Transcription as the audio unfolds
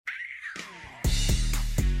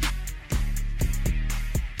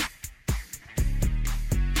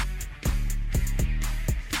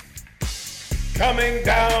Coming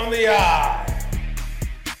down the aisle,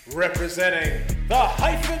 representing the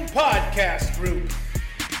Hyphen Podcast Group,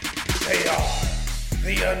 they are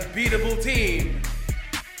the unbeatable team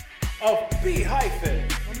of B Hyphen.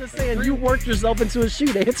 I'm just saying, you worked yourself into a shoe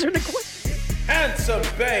to answer the question. Handsome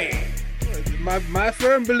Bane. My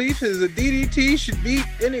firm belief is a DDT should beat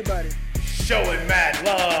anybody. Showing mad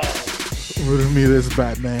love. Riddle me this,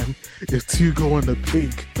 Batman. If two go in the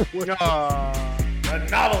pink. The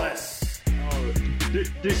novelist.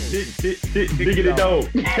 Diggity dog.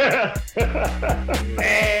 And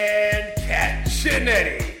Cat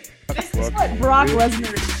Chinetti. This is what Brock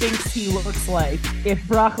Lesnar thinks he looks like if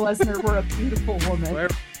Brock Lesnar were a beautiful woman.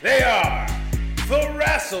 They are the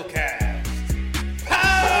Rasslecast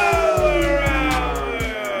Power Hour.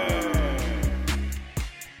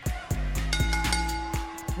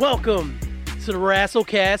 Welcome to the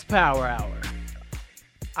Rasslecast Power Hour.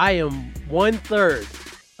 I am 1/3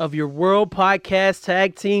 of your World Podcast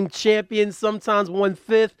Tag Team Champion, sometimes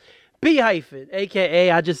 1/5, B Hyphen, aka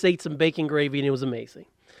I just ate some bacon gravy and it was amazing.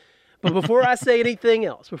 But before I say anything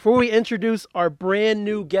else, before we introduce our brand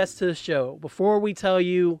new guest to the show, before we tell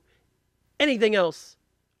you anything else,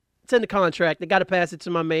 it's in the contract. I got to pass it to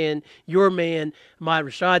my man, your man, my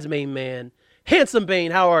Rashad's main man, Handsome Bane.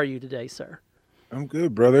 How are you today, sir? I'm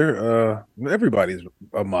good, brother. Everybody's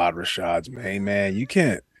Ahmad Rashad's main man. You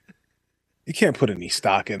can't put any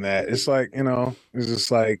stock in that. It's like, it's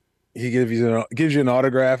just like he gives you an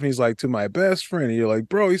autograph and he's like, to my best friend. And you're like,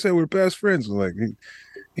 bro, he said we're best friends. Like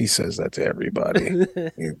he says that to everybody.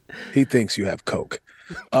 he thinks you have coke.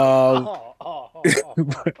 I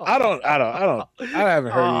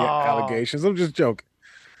haven't heard any allegations. I'm just joking.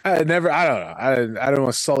 I don't know. I don't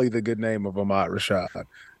want to sully the good name of Ahmad Rashad.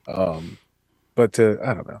 But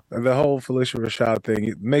I don't know. The whole Felicia Rashad thing,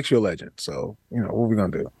 it makes you a legend. So, what are we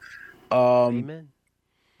going to do? Amen.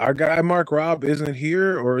 Our guy, Mark Robb, isn't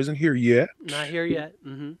here yet. Not here yet.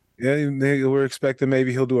 Mm-hmm. Yeah, we're expecting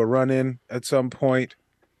maybe he'll do a run-in at some point.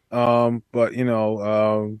 But, in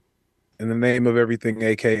the name of everything,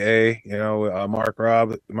 AKA, Mark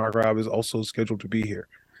Robb is also scheduled to be here.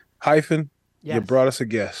 Hyphen, yes. You brought us a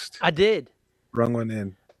guest. I did. Brung one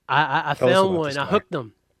in. I found one. I hooked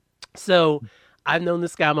them. So I've known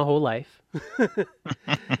this guy my whole life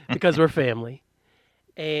because we're family.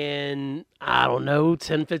 And I don't know,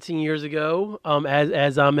 10, 15 years ago,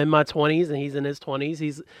 as I'm in my 20s and he's in his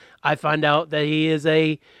 20s, I find out that he is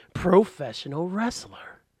a professional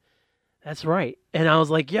wrestler. That's right. And I was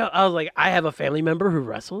like, I have a family member who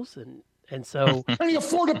wrestles. And so. Can you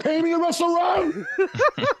afford to pay me to wrestle around?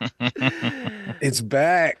 It's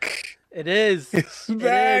back. It is. It's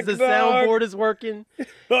back, The dog. soundboard is working.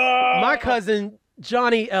 My cousin,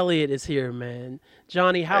 Jonny Elliott, is here, man.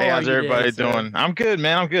 Johnny, how are you? How's everybody today, doing? I'm good,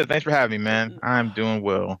 man. I'm good. Thanks for having me, man. I'm doing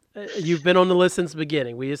well. You've been on the list since the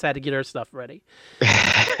beginning. We just had to get our stuff ready.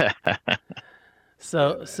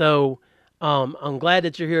 So, I'm glad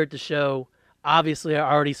that you're here at the show. Obviously, I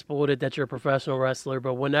already spoiled it that you're a professional wrestler,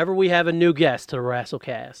 but whenever we have a new guest to the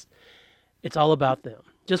Rasslecast, it's all about them.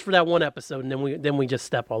 Just for that one episode, and then we just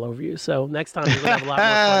step all over you. So next time we're gonna have a lot more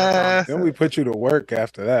fun. Then we put you to work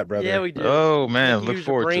after that, brother. Yeah, we do. Oh, man. We Look use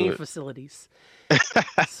forward your brain to it. facilities.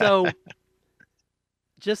 So,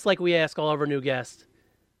 just like we ask all of our new guests,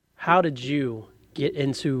 how did you get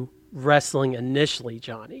into wrestling initially,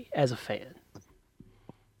 Johnny, as a fan?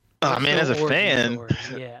 I mean, as a fan,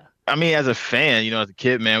 yeah. as a fan, as a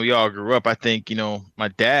kid, man, we all grew up. I think, my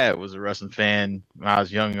dad was a wrestling fan when I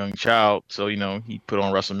was a young child. So, he put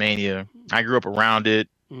on WrestleMania. I grew up around it.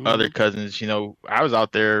 Mhm. Other cousins, I was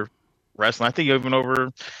out there wrestling. I think even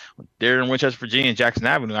over there in Winchester, Virginia, and Jackson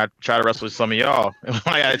Avenue. I tried to wrestle with some of y'all when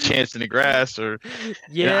I got a chance in the grass. Or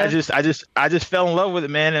Yeah. I just fell in love with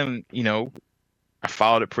it, man. And I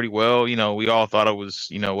followed it pretty well. We all thought it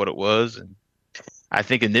was what it was, and I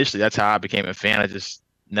think initially that's how I became a fan. I just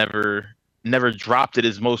never dropped it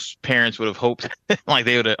as most parents would have hoped. Like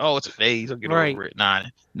they would have, it's a phase, I'll get Right. over it. Nah,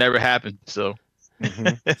 it never happened. So.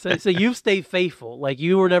 So you've stayed faithful. Like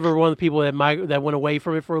you were never one of the people that went away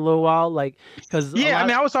from it for a little while. Like because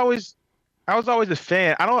I was always a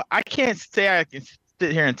fan. I can't say I can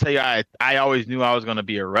sit here and tell you I always knew I was going to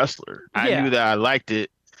be a wrestler. I knew that I liked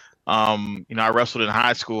it. I wrestled in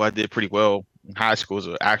high school. I did pretty well in high school as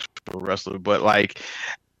an actual wrestler. But like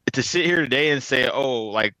to sit here today and say,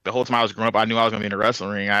 like the whole time I was growing up, I knew I was going to be in a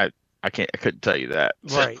wrestling ring. I couldn't tell you that.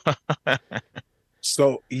 Right.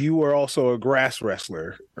 So you were also a grass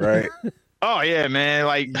wrestler, right? Oh yeah, man.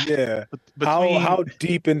 Like Yeah. between, How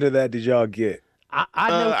deep into that did y'all get? I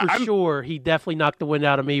know for sure he definitely knocked the wind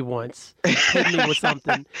out of me once. He hit me with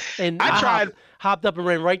something, and I hopped up and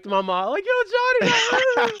ran right to my mom, like, "Yo,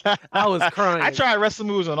 Johnny!" I was crying. I tried wrestling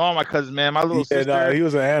moves on all my cousins, man. My little sister. No, he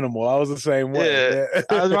was an animal. I was the same way. Yeah.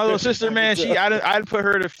 My little sister, man. I'd put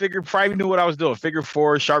her to figure. Probably knew what I was doing. Figure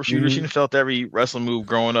 4, sharpshooter. She felt every wrestling move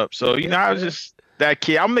growing up. So I was just that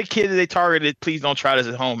kid. I'm the kid that they targeted. Please don't try this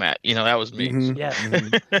at home at. That was me. Yeah.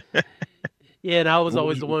 Yeah, and I was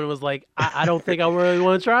always the one who was like, I don't think I really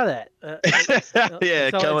want to try that.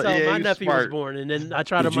 Until my nephew was born, and then I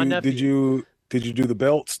tried on my nephew. Did you do the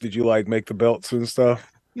belts? Did you like make the belts and stuff?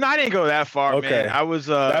 No, I didn't go that far, man. I was.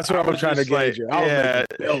 That's what I was trying to gauge. I was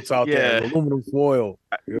making belts out there, aluminum foil.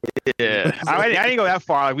 Yeah, I didn't go that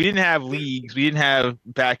far. Like, we didn't have leagues. We didn't have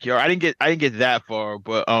backyard. I didn't get that far.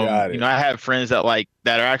 But I have friends that are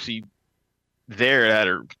actually there that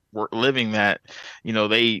are living that.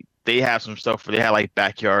 They have some stuff where they had like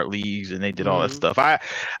backyard leagues and they did all that stuff. I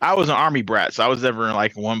was an Army brat, so I was never in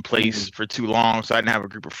like one place for too long. So I didn't have a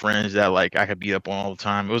group of friends that like I could beat up on all the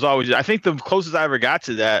time. It was always, I think the closest I ever got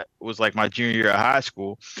to that was like my junior year of high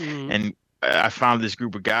school. And I found this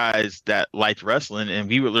group of guys that liked wrestling, and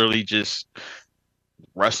we would literally just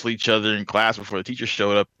wrestle each other in class before the teacher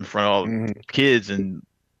showed up in front of all the kids and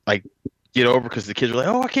like get over, because the kids were like,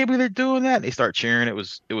 "Oh, I can't believe they're doing that." And they start cheering. It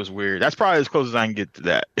was weird. That's probably as close as I can get to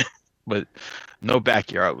that. But no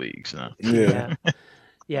backyard leagues. No. Yeah.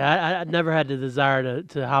 I never had the desire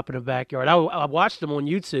to hop in a backyard. I watched them on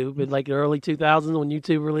YouTube in like the early 2000s when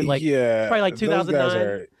YouTube really probably like 2009. Those guys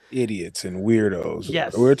are idiots and weirdos.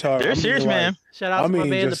 Yes, we're talking. They're serious, man. Shout out to my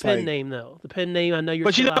band, the pen name though. The pen name. I know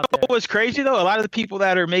you're. But what's crazy though? A lot of the people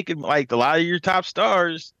that are making like a lot of your top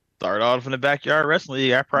stars start off in the backyard wrestling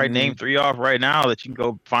league. I probably named 3 off right now that you can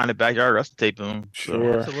go find a backyard wrestling tape of them.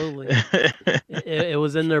 Sure, absolutely. it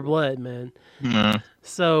was in their blood, man.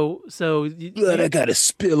 So blood, I gotta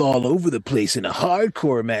spill all over the place in a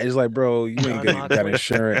hardcore match. It's like, bro, you ain't got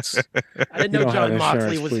insurance. I didn't know John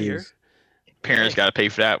Moxley was here. Parents got to pay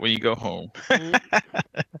for that when you go home.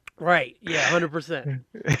 Right? Yeah, 100%.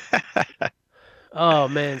 Oh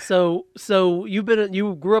man, so you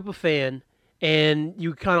grew up a fan. And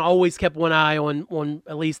you kind of always kept one eye on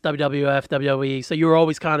at least WWF, WWE. So you were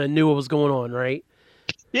always kind of knew what was going on, right?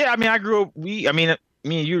 Yeah, I mean, I grew up. Me and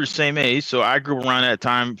you were the same age, so I grew up around that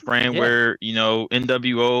time frame where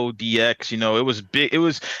NWO, DX. It was big. That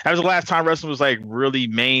was the last time wrestling was like really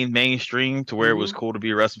mainstream to where it was cool to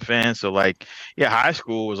be a wrestling fan. So like, high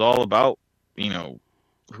school was all about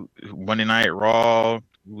Monday Night Raw.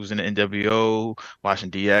 Who was in the NWO,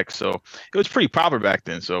 watching DX. So it was pretty popular back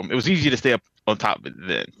then. So it was easy to stay up on top of it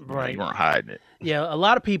then. Right. You weren't hiding it. Yeah, a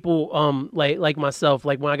lot of people, like myself,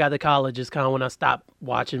 like when I got to college is kind of when I stopped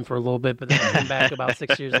watching for a little bit, but then I came back about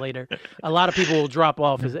 6 years later. A lot of people will drop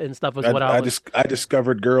off and stuff is what I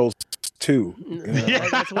discovered girls too.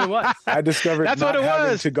 That's what it was. I discovered that's not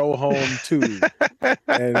having to go home too.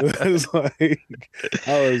 And it was like,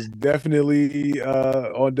 I was definitely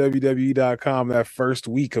on WWE.com that first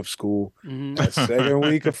week of school. That second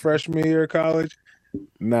week of freshman year of college.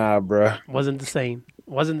 Nah, bruh. Wasn't the same.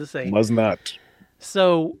 Was not.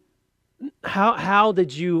 So how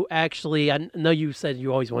did you actually, I know you said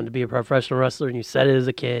you always wanted to be a professional wrestler and you said it as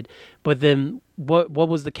a kid, but then what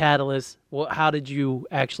was the catalyst? How did you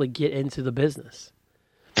actually get into the business?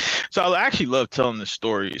 So I actually love telling this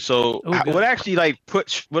story. So what actually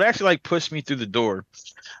pushed me through the door.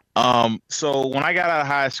 So when I got out of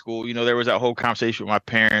high school, there was that whole conversation with my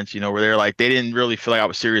parents, where they're like, they didn't really feel like I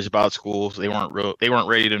was serious about school. So they weren't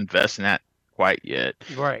ready to invest in that quite yet.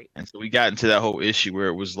 Right. And so we got into that whole issue where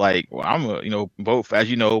it was like, well, both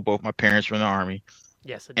my parents were in the Army.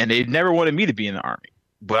 Yes. And they never wanted me to be in the Army.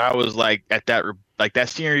 But I was like, that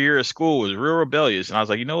senior year of school was real rebellious. And I was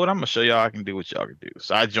like, you know what? I'm going to show y'all I can do what y'all can do.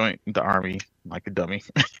 So I joined the Army like a dummy.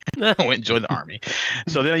 I went and joined the Army.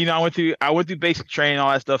 So then, I went through basic training,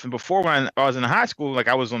 all that stuff. And before, when I was in high school, like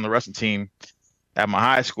I was on the wrestling team at my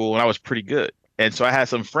high school and I was pretty good. And so I had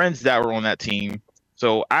some friends that were on that team.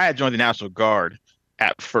 So I had joined the National Guard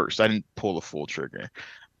at first. I didn't pull the full trigger.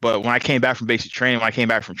 But when I came back from basic training,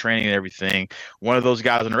 and everything, one of those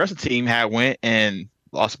guys on the wrestling team went and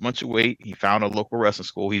lost a bunch of weight. He found a local wrestling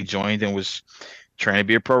school. He joined and was trying to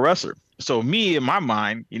be a pro wrestler. So me, in my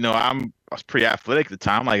mind, I was pretty athletic at the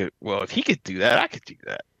time. Like, well, if he could do that, I could do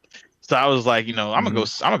that. So I was like, I'm gonna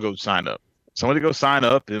go sign up. So I went to go sign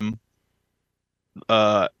up, and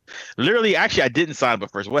literally, actually, I didn't sign up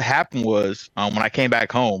at first. What happened was, when I came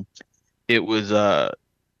back home, it was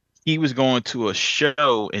he was going to a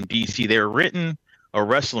show in DC. They were renting a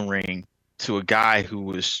wrestling ring to a guy who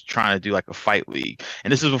was trying to do like a fight league,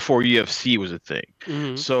 and this is before UFC was a thing.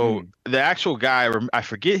 Mhm. So the actual guy, I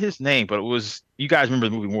forget his name, but it was, you guys remember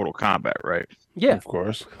the movie Mortal Kombat, right? Yeah. Of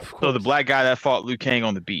course. So the black guy that fought Liu Kang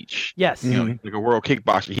on the beach, Yes. you know, like a world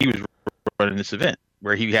kickboxer, he was running this event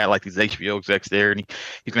where he had like these HBO execs there, and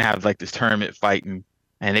he's gonna have like this tournament fighting,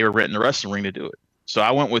 and they were renting the wrestling ring to do it. So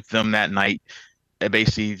I went with them that night, and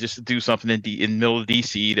basically just to do something in the middle of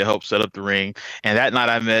DC to help set up the ring. And that night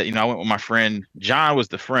I met, I went with my friend John was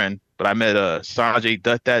the friend, but I met Sanjay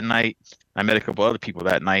Dutt that night. I met a couple other people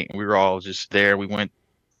that night, and we were all just there. We went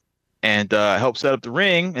and helped set up the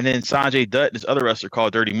ring, and then Sanjay Dutt, this other wrestler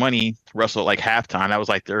called Dirty Money, wrestled at like halftime. That was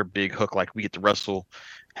like their big hook, like we get to wrestle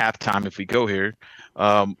halftime if we go here.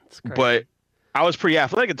 But I was pretty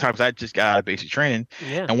athletic at the time because I just got out of basic training,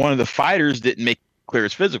 and one of the fighters didn't make clear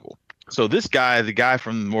his physical. So this guy, the guy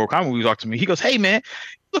from Mortal Kombat, who talked to me, he goes, "Hey man,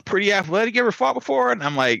 you look pretty athletic. You ever fought before?" And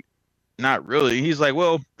I'm like, "Not really." He's like,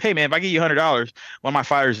 "Well, hey man, if I give you $100, one of my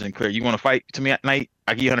fighters isn't clear. You want to fight to me at night?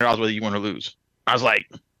 I give you $100 whether you win or lose." I was like,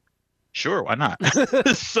 "Sure, why not?"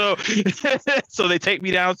 so they take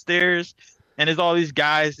me downstairs, and there's all these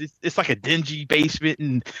guys. It's like a dingy basement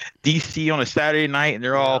in DC on a Saturday night, and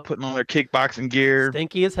they're all putting on their kickboxing gear.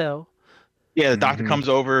 Stinky as hell. Yeah, the doctor comes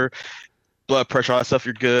over, blood pressure, all that stuff.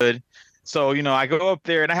 You're good. So, I go up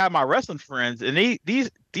there and I have my wrestling friends, and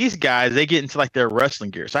these guys, they get into like their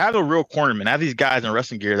wrestling gear. So I have a real cornerman. I have these guys in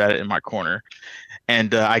wrestling gear that are in my corner.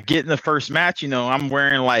 And I get in the first match, I'm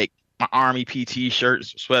wearing like my Army PT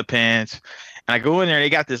shirts, sweatpants. And I go in there and they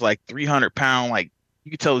got this like 300-pound, like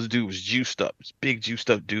you could tell this dude was juiced up. This big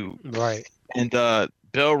juiced up dude. Right. And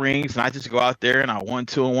bell rings and I just go out there and I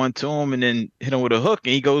 1-2 him and then hit him with a hook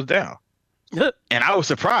and he goes down. And I was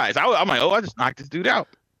surprised. I'm like, oh, I just knocked this dude out.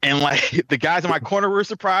 And like the guys in my corner were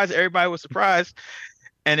surprised. Everybody was surprised.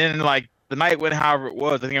 And then like the night went however it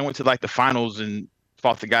was. I think I went to like the finals and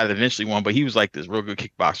fought the guy that eventually won. But he was like this real good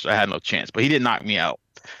kickboxer. I had no chance. But he didn't knock me out.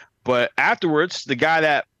 But afterwards, the guy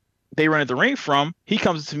that they rented the ring from, he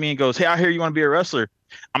comes to me and goes, "Hey, I hear you want to be a wrestler.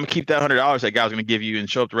 I'm gonna keep that $100 that guy was gonna give you and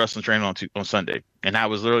show up to wrestling training on Sunday." And that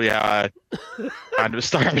was literally how I kind of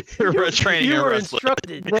started training. You and were wrestling.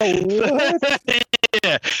 instructed. Bro, what?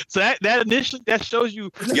 Yeah. So that initially shows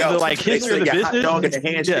you the like history of the business. Dog in the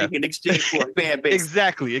handshake in exchange for a fan base.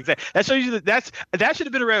 Exactly. That shows you that should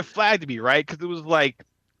have been a red flag to me, right? Because it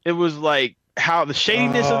was like how the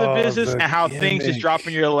shadiness of the business and how things just drop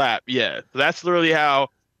in your lap. Yeah. So that's literally how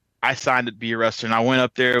I signed to be a wrestler. And I went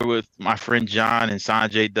up there with my friend John and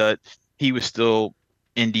Sanjay Dutt. He was still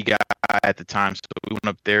indie guy at the time, so we went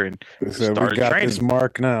up there and started we got training. this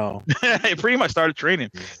mark now. It pretty much started training,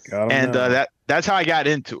 and that's how I got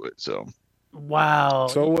into it. So wow.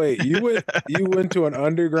 So wait, you went to an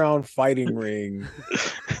underground fighting ring.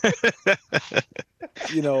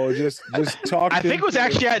 Just talk. I think it was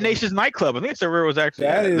actually at Nation's nightclub. I think it's where it was actually.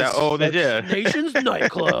 Nation's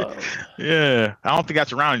nightclub. Yeah, I don't think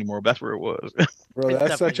that's around anymore, but that's where it was. Bro,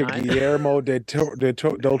 that's such a Guillermo del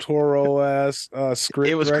Toro ass script.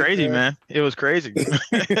 It was crazy, man. It was crazy.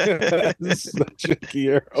 Such a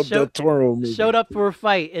Guillermo del Toro movie. Showed up for a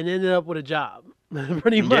fight and ended up with a job.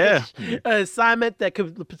 Pretty much. Yeah. An assignment that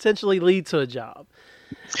could potentially lead to a job.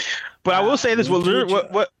 But I will say this: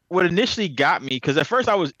 what initially got me, because at first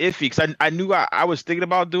I was iffy, because I knew I was thinking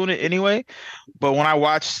about doing it anyway. But when I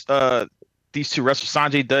watched these two wrestlers,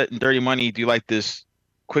 Sanjay Dutt and Dirty Money, do like this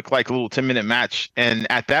quick, like little 10-minute match, and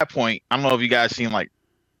at that point, I don't know if you guys seen like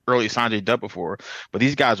early Sanjay Dutt before, but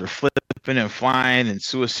these guys were flipping and flying and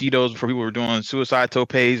suicidos before people were doing suicide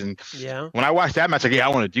topes. And when I watched that match, like, I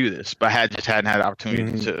want to do this, but I just hadn't had the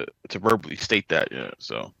opportunity to verbally state that. Yeah,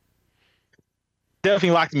 so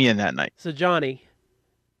definitely locked me in that night. So Johnny,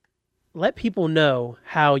 let people know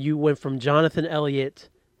how you went from Jonathan Elliott,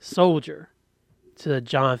 Soldier, to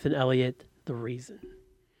Jonathan Elliott, The Reason.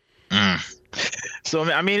 So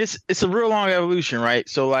I mean, it's a real long evolution, right?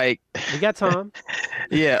 So like, we got time.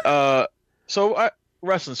 Yeah. So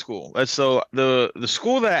wrestling school. So the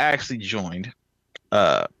school that I actually joined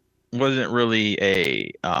wasn't really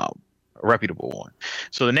a reputable one.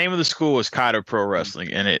 So the name of the school was Kaido Pro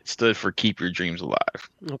Wrestling, and it stood for Keep Your Dreams Alive.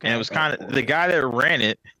 Okay. And it was kind of the guy that ran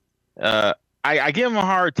it. I give him a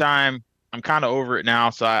hard time. I'm kind of over it now,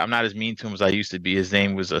 so I'm not as mean to him as I used to be. His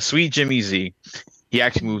name was Sweet Jimmy Z. He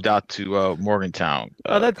actually moved out to Morgantown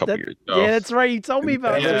a couple years ago. Yeah, that's right. You told me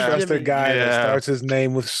about that. Trust a guy that starts his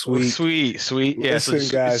name with Sweet. Sweet. Yeah. Listen,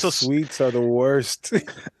 guys, sweets are the worst.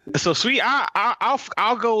 So Sweet,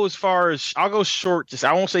 I'll go as far as I'll go short. Just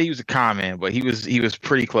I won't say he was a con man, but he was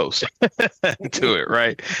pretty close to it,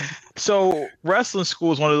 right? So wrestling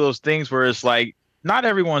school is one of those things where it's like not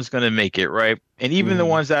everyone's going to make it, right? And even the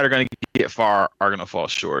ones that are going to get far are going to fall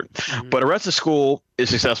short. But a wrestling school is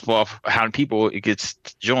successful off how many people it gets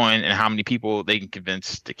to join and how many people they can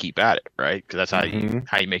convince to keep at it, right? Because that's how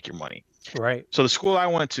you make your money. Right. So the school I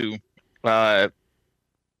went to,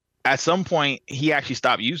 at some point, he actually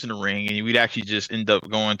stopped using the ring, and we'd actually just end up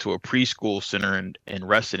going to a preschool center and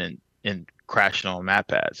wrestling and crashing on mat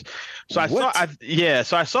pads. So I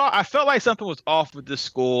felt like something was off with this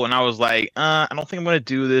school, and I was like, I don't think I'm going to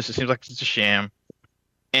do this. It seems like it's a sham.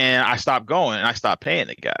 And I stopped going, and I stopped paying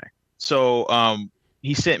the guy. So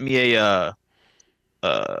he sent me a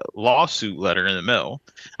lawsuit letter in the mail.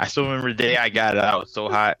 I still remember the day I got it. I was so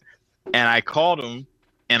hot. And I called him,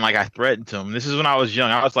 and like I threatened him. This is when I was young.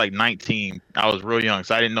 I was like 19. I was real young,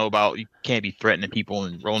 so I didn't know about you can't be threatening people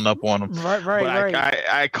and rolling up on them. Right.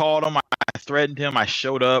 I called him. I threatened him. I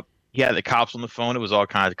showed up. He had the cops on the phone. It was all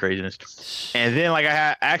kinds of craziness. And then like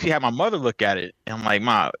I actually had my mother look at it, and I'm like,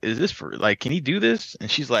 "Ma, is this for like? Can he do this?" And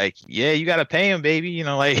she's like, "Yeah, you got to pay him, baby." You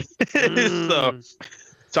know, like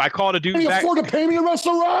so I called a dude back. Can you afford to pay me a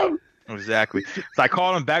restaurant? Exactly. So I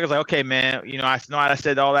called him back. I was like, "Okay, man, you know, I know I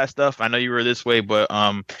said all that stuff. I know you were this way, but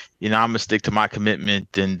you know, I'm gonna stick to my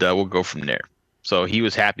commitment, and we'll go from there." So he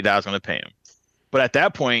was happy that I was gonna pay him. But at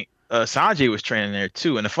that point, Sanjay was training there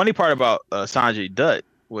too. And the funny part about Sanjay Dutt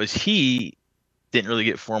was he didn't really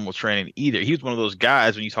get formal training either. He was one of those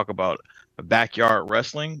guys when you talk about a backyard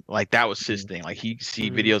wrestling, like that was his thing. Like you see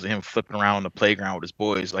videos of him flipping around on the playground with his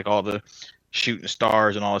boys, like all the shooting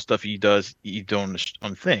stars and all the stuff he does, he's doing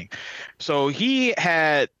on the thing. So he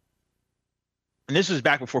had, and this was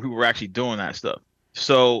back before people were actually doing that stuff.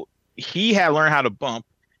 So he had learned how to bump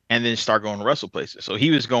and then start going to wrestle places. So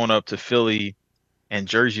he was going up to Philly and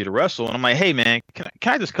Jersey to wrestle. And I'm like, "Hey man, can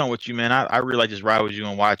I just come with you, man? I really like just ride with you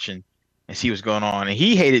and watch and see what's going on." And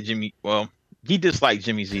he hated Jimmy. Well, he disliked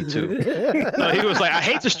Jimmy Z too. So he was like, I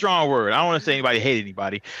hate's a strong word. I don't want to say anybody hated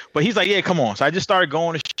anybody, but he's like, "Yeah, come on." So I just started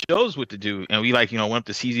going to shows with the dude. And we like, you know, went up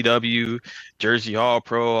to CZW, Jersey All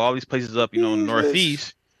Pro, all these places up, you know, in the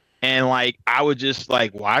Northeast. And like, I would just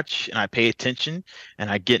like watch and I pay attention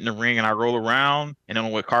and I get in the ring and I roll around. And then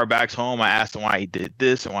when we car backs home, I asked him why he did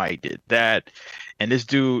this and why he did that. And this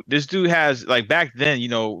dude has like back then, you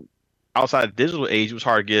know, outside of the digital age, it was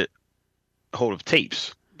hard to get a hold of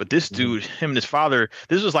tapes. But this dude, him and his father,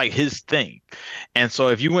 this was like his thing. And so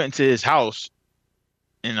if you went into his house,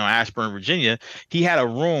 you know, Ashburn, Virginia, he had a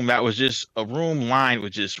room that was just a room lined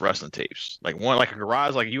with just wrestling tapes. Like one, like a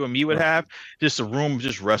garage like you and me would have, just a room of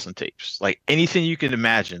just wrestling tapes. Like anything you can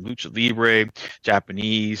imagine, Lucha Libre,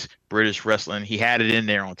 Japanese, British wrestling, he had it in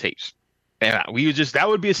there on tapes. And we would just, that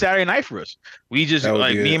would be a Saturday night for us. We just,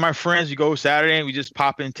 like me and my friends, we go Saturday and we just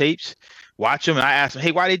pop in tapes, watch them. And I asked him,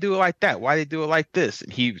 "Hey, why they do it like that? Why they do it like this?"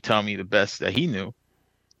 And he would tell me the best that he knew.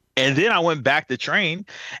 And then I went back to train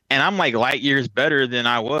and I'm like light years better than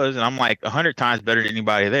I was. And I'm like 100 times better than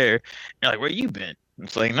anybody there. And you're like, "Where you been?"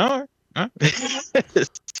 It's like, "No." Huh?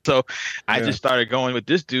 So I just started going with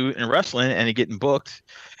this dude and wrestling and getting booked.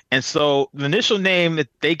 And so the initial name that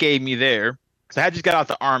they gave me there, because I had just got out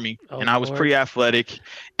the Army and I was pretty athletic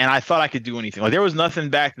and I thought I could do anything. Like there was nothing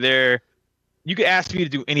back there. You could ask me to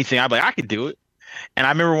do anything. I'd be like, I could do it. And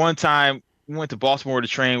I remember one time we went to Baltimore to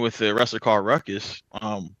train with a wrestler called Ruckus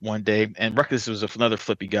one day. And Ruckus was another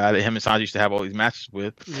flippy guy that him and Sanjay used to have all these matches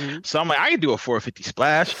with. So I'm like, I can do a 450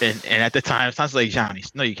 splash. And at the time, Sanjay's like, "Johnny,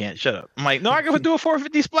 no, you can't. Shut up." I'm like, "No, I can do a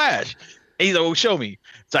 450 splash." And he's like, "Well, show me."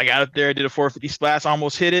 So I got up there, did a 450 splash,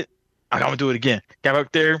 almost hit it. I'm going to do it again. Got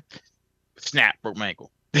up there, snap, broke my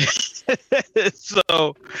ankle.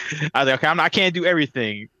 So I was like, okay, I can't do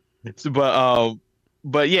everything. So,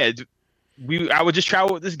 but yeah, I would just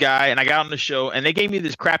travel with this guy, and I got on the show, and they gave me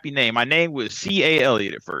this crappy name. My name was C.A.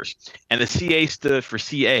 Elliott at first, and the C.A. stood for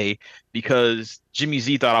C.A. because Jimmy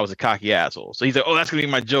Z thought I was a cocky asshole. So he's like, "Oh, that's gonna be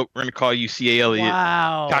my joke. We're gonna call you C.A. Elliott,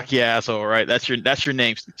 cocky asshole, right? That's your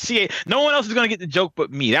name, C.A. No one else is gonna get the joke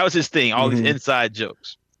but me." That was his thing. All these inside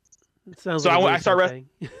jokes. So I started,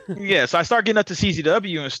 so I started getting up to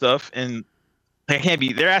CZW and stuff, and I can't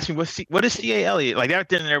be. They're asking me what is C.A. Elliott? Like that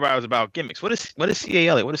then everybody was about gimmicks. What is C.A.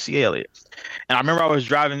 Elliott? What is C.A. Elliott? And I remember we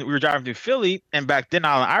were driving through Philly, and back then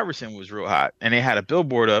Allen Iverson was real hot, and they had a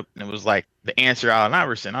billboard up, and it was like the answer Allen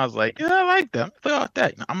Iverson. I was like, yeah, I like that. I like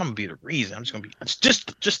that. I'm gonna be the reason. I'm just gonna be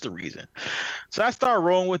just the reason. So I started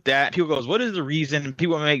rolling with that. People goes, "What is the reason?" And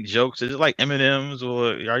people make jokes. Is it like M&Ms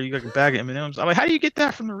or are you like a bag of M&Ms? I'm like, how do you get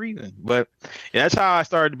that from the reason? But yeah, that's how I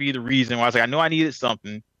started to be the reason. Where I was like, I know I needed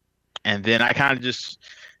something. And then I kind of just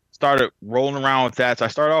started rolling around with that. So I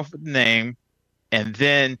started off with the name, and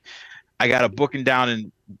then I got a booking down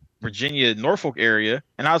in Virginia, Norfolk area.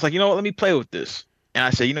 And I was like, you know what? Let me play with this. And I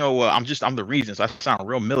said, you know what, I'm the reason. So I sound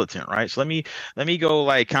real militant, right? So let me go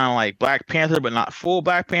like kind of like Black Panther, but not full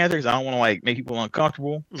Black Panther, because I don't want to like make people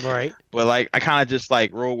uncomfortable. Right. But like I kind of just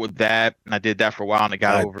like rolled with that, and I did that for a while, and it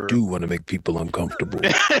got over. I do want to make people uncomfortable.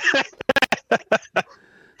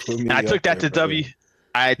 And I took that to W.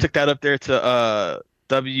 I took that up there to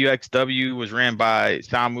WXW, was ran by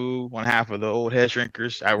Samu, one half of the old head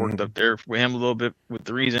shrinkers. I worked up there with him a little bit with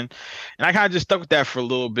the reason. And I kind of just stuck with that for a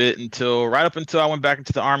little bit right up until I went back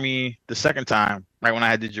into the Army the second time, right when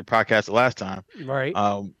I did your podcast the last time. Right.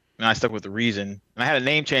 And I stuck with the reason. And I had a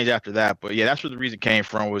name change after that. But yeah, that's where the reason came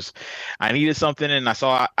from, was I needed something, and I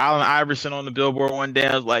saw Allen Iverson on the billboard one day.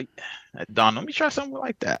 I was like, Don, let me try something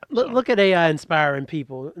like that. Look at AI inspiring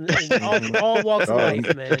people in all walks of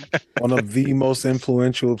life, man. One of the most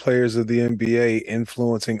influential players of the NBA,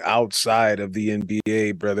 influencing outside of the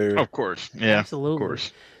NBA, brother. Of course, yeah, absolutely. Of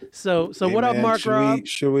course. So Hey, what up, man, Mark Rob?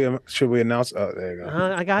 Should we announce? Oh, there you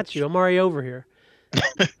go. I got you. I'm already over here.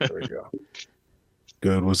 There we go.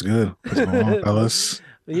 Good. What's good? What's going on, fellas?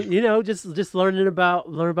 You know, just learning about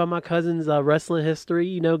my cousin's wrestling history.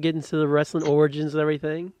 You know, getting to the wrestling origins and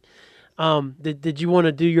everything. Did you want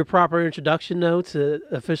to do your proper introduction though to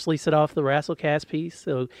officially set off the Rasslecast piece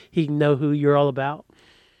so he can know who you're all about?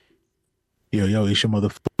 Yo, it's your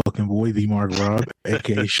motherfucking boy, the Mark Rob,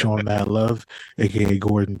 aka Sean Mad Love, aka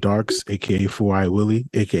Gordon Darks, aka 4-Eye Willie,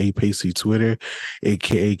 aka Pacey Twitter,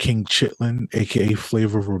 aka King Chitlin, aka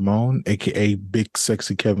Flavor Ramon, aka Big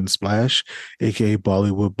Sexy Kevin Splash, aka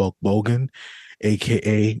Bollywood Bulk Bogan,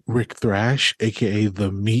 aka Rick Thrash, aka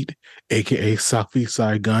The Meat, aka Safi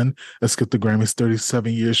Saigun. Let's get the Grammys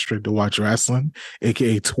 37 years straight to watch wrestling,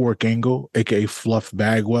 aka Twerk Angle, aka Fluff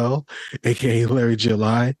Bagwell, aka Larry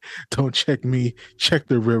July. Don't check me, check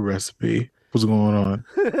the real recipe. What's going on?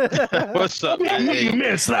 What's up, man? Hey,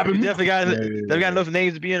 Man, slapping me. Definitely got enough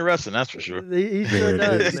names to be in wrestling, that's for sure. He sure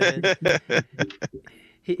does, man.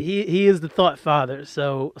 He is the thought father.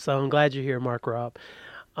 So I'm glad you're here, Mark Rob.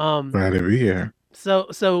 Glad to be here.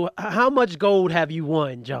 So how much gold have you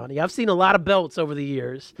won, Johnny? I've seen a lot of belts over the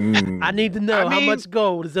years. I need to know how much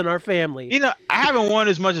gold is in our family. You know, I haven't won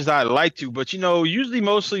as much as I'd like to, but you know, usually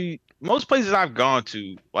most places I've gone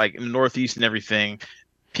to, like in the Northeast and everything,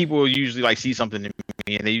 people will usually like see something in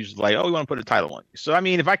me and they usually like, oh, we want to put a title on you. So I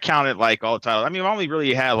mean, if I counted like all the titles, I mean, I only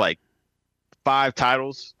really had like 5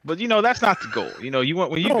 titles, but you know that's not the goal. You know, you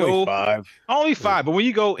want when you Only go 5. only 5, but when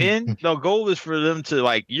you go in, the goal is for them to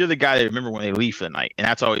like you're the guy they remember when they leave for the night, and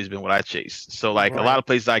that's always been what I chase. So like a lot of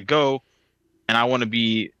places I go, and I want to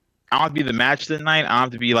be the match that night. I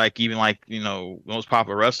have to be like even like you know most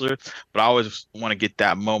popular wrestler, but I always want to get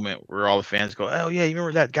that moment where all the fans go, oh yeah, you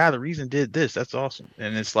remember that guy? The reason did this. That's awesome,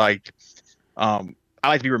 and it's like, I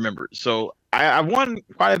like to be remembered. So I won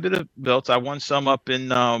quite a bit of belts. I won some up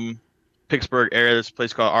in Pittsburgh area. There's a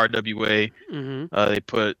place called RWA. They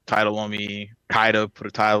put title on me. Kaida put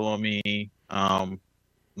a title on me.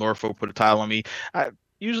 Norfolk put a title on me.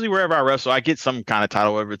 Usually wherever I wrestle, I get some kind of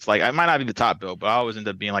title. Whether it's like I might not be the top belt, but I always end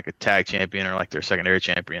up being like a tag champion or like their secondary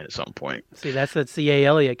champion at some point. See, that's that CA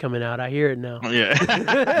Elliott coming out. I hear it now. Yeah.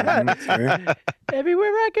 Everywhere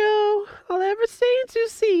I go, all I ever seem to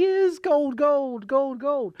see is gold, gold, gold,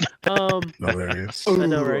 gold. Hilarious. I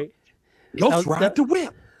know, right? Let's ride the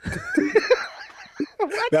whip.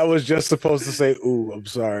 That was just supposed to say, "Ooh, I'm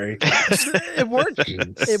sorry." It worked.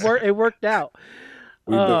 It worked out.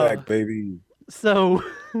 We back, baby. So,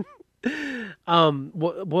 what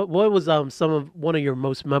was one of your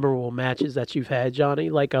most memorable matches that you've had, Johnny?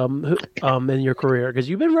 Like in your career, because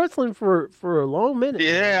you've been wrestling for a long minute.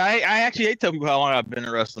 Yeah, I actually hate telling people how long I've been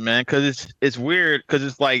in wrestling, man, because it's weird. Because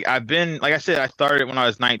it's like I've been, like I said, I started when I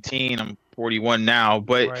was 19. I'm 41 now,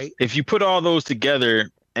 but if you put all those together.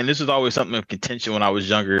 And this was always something of contention when I was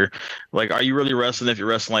younger. Like, are you really wrestling if you're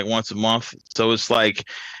wrestling like once a month? So it's like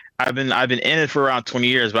I've been in it for around 20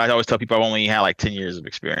 years, but I always tell people I've only had like 10 years of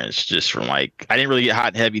experience just from like I didn't really get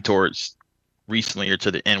hot and heavy towards recently or to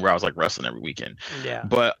the end where I was like wrestling every weekend. Yeah.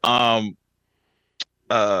 But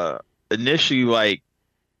initially like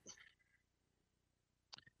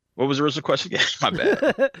what was the original question again? My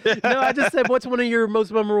bad. No, I just said, what's one of your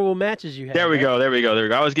most memorable matches you had? There we go.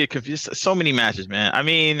 I always get confused. So many matches, man. I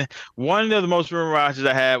mean, one of the most memorable matches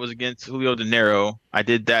I had was against Julio De Niro. I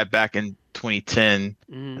did that back in 2010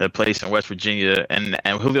 at a place in West Virginia. And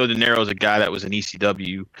Julio De Niro is a guy that was in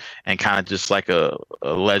ECW and kind of just like a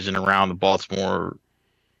legend around the Baltimore,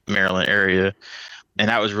 Maryland area. And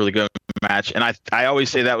that was a really good match. And I always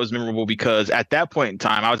say that was memorable because at that point in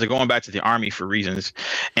time, I was going back to the Army for reasons.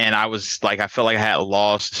 And I was like, I felt like I had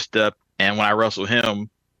lost a step. And when I wrestled him,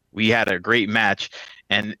 we had a great match.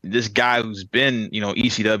 And this guy who's been,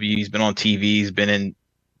 ECW, he's been on TV, he's been in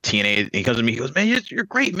TNA. He comes to me, he goes, man, you're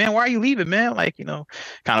great, man. Why are you leaving, man? Like, kind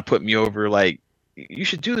of put me over, like, you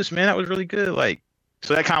should do this, man. That was really good. Like,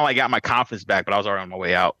 so that kind of like got my confidence back, but I was already on my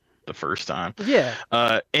way out the first time. Yeah.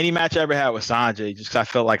 Any match I ever had with Sanjay, just 'cause I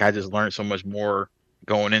felt like I just learned so much more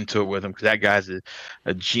going into it with him, because that guy's a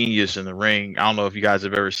genius in the ring. I don't know if you guys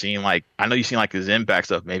have ever seen, like, I know you've seen like his Impact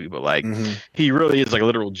stuff maybe, but like he really is like a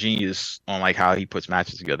literal genius on like how he puts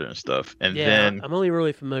matches together and stuff. And then I'm only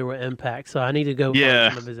really familiar with Impact, so I need to go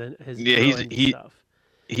find some of his stuff.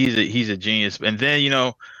 He's a genius. And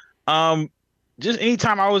then just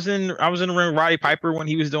anytime I was in the ring, Roddy Piper, when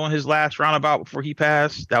he was doing his last roundabout before he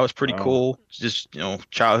passed, that was pretty cool. Just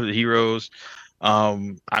childhood heroes.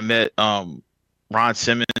 I met Ron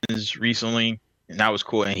Simmons recently, and that was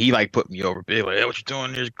cool. And he like put me over big, like, hey, what you're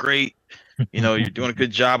doing here is great. You're doing a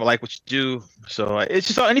good job. I like what you do. So it's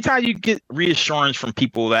just anytime you get reassurance from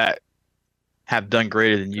people that have done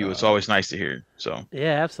greater than you, it's always nice to hear. So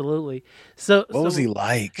yeah, absolutely. So what was he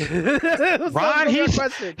like? Ron, he's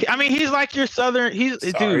like your southern.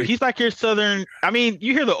 He's like your southern. I mean,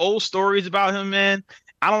 you hear the old stories about him, man.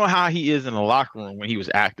 I don't know how he is in the locker room when he was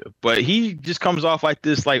active, but he just comes off like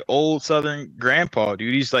this like old southern grandpa,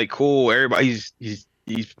 dude. He's like cool. Everybody,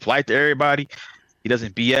 he's polite to everybody. He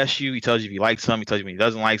doesn't BS you. He tells you if he likes something. He tells you when he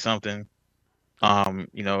doesn't like something.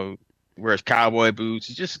 Wears cowboy boots.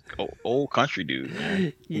 He's just old country dude,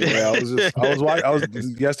 man. Yeah,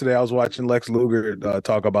 yesterday I was watching Lex Luger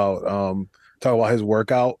talk about his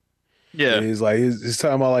workout. Yeah, and he's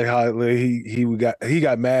talking about like how he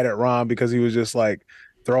got mad at Ron because he was just like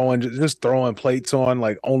throwing plates on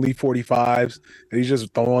like only 45s, and he's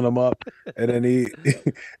just throwing them up, and then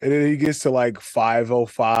he gets to like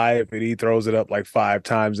 505 and he throws it up like 5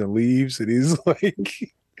 times and leaves, and he's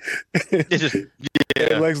like. It's just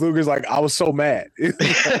Lex Luger's like, I was so mad because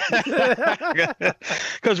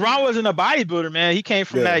Ron wasn't a bodybuilder, man. He came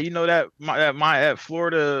from that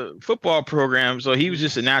Florida football program, so he was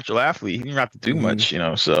just a natural athlete. He didn't have to do much,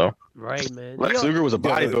 So right, man. Lex Luger was a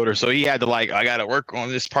bodybuilder, so he had to I got to work on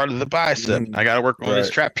this part of the bicep. I got to work on this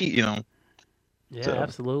trapeze, Yeah, so.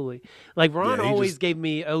 Absolutely. Like Ron always gave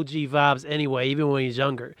me OG vibes anyway, even when he was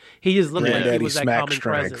younger. He just looked like he was that common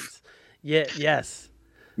presence. Yeah. Yes.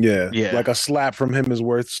 Yeah, like a slap from him is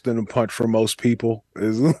worse than a punch from most people.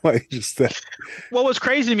 Is like just that. Well, what's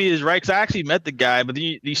crazy to me is because I actually met the guy, but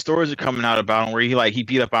these stories are coming out about him where he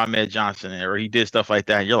beat up Ahmed Johnson or he did stuff like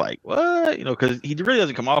that. And you're like, what? Because he really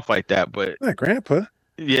doesn't come off like that. But like Grandpa,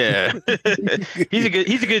 yeah, he's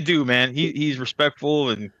a good dude, man. He's respectful,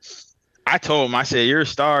 and I told him, I said, you're a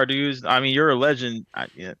star, dude. I mean, you're a legend. I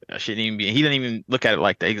shouldn't even be. He didn't even look at it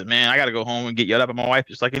like that. He goes, man, I got to go home and get yelled at by my wife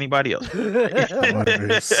just like anybody else.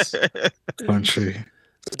 Country.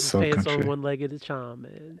 So pants country. on one leg at a time,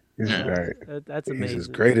 man. That's amazing. He's as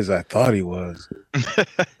great as I thought he was.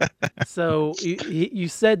 So you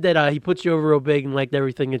said that he put you over real big and liked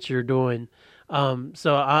everything that you're doing.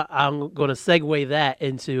 So I'm going to segue that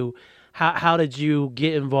into how did you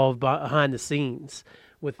get involved behind the scenes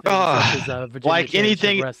with things such as Virginia like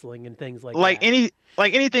anything wrestling and things like that.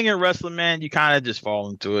 Like anything in wrestling, man, you kind of just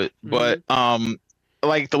fall into it. But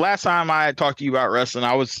like the last time I talked to you about wrestling,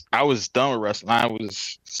 I was done with wrestling.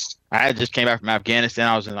 I had just came back from Afghanistan.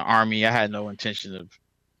 I was in the army. I had no intention of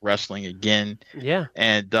wrestling again. Yeah.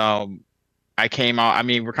 And I came out. I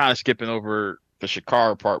mean, we're kind of skipping over the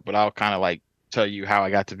Shakara part, but I'll kind of like tell you how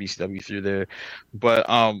I got to VCW through there. But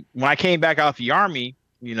when I came back out the army,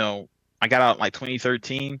 I got out in like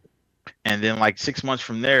 2013, and then like 6 months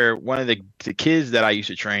from there, one of the kids that I used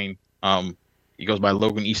to train, he goes by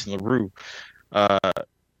Logan Easton LaRue.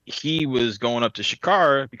 He was going up to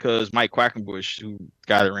Shakara because Mike Quackenbush, who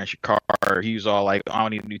guy that ran Shakara, he was all like, I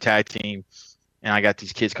don't need a new tag team, and I got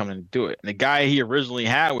these kids coming to do it. And the guy he originally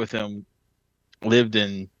had with him lived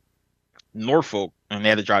in Norfolk, and they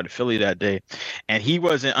had to drive to Philly that day, and he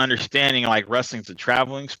wasn't understanding like wrestling's a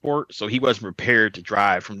traveling sport, so he wasn't prepared to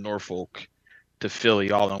drive from Norfolk to Philly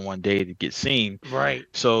all in one day to get seen. Right.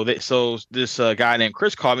 So this guy named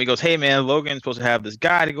Chris called me. He goes, hey man, Logan's supposed to have this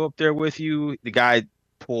guy to go up there with you. The guy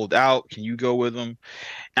pulled out. Can you go with him?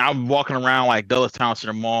 And I'm walking around like Dulles Town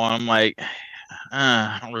Center Mall, and I'm like,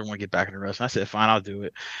 I don't really want to get back in the wrestling. I said, fine, I'll do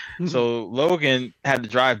it. So Logan had to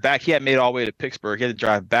drive back. He had made it all the way to Pittsburgh. He had to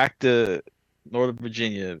drive back to Northern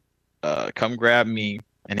Virginia, come grab me,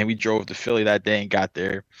 and then we drove to Philly that day and got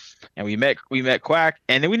there, and we met Quack,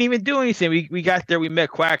 and then we didn't even do anything. We got there, we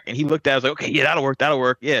met Quack, and he looked at us like, okay, yeah, that'll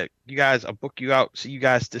work. Yeah, you guys, I'll book you out. See you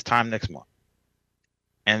guys this time next month.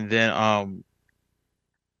 And then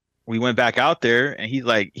we went back out there, and he's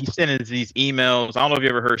sending us these emails. I don't know if you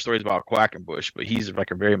ever heard stories about Quackenbush, but he's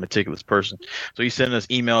like a very meticulous person. So he's sending us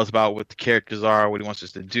emails about what the characters are, what he wants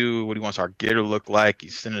us to do, what he wants our gear to look like.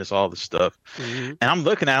 He's sending us all this stuff. And I'm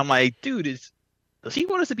looking at him like, dude, does he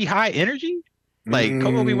want us to be high energy? Like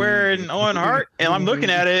Coco be wearing Owen Hart? And I'm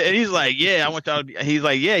looking at it, and he's like, yeah, I want y'all to be. He's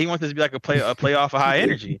like, yeah, he wants us to be like a playoff of high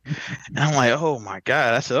energy. And I'm like, oh my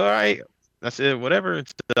God. I said, all right. That's it. Whatever.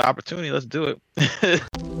 It's the opportunity. Let's do it.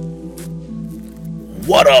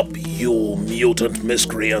 What up, you mutant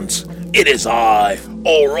miscreants? It is I,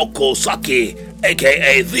 Oroko Saki,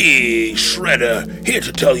 aka The Shredder, here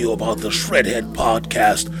to tell you about the Shredhead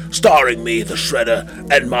podcast, starring me, the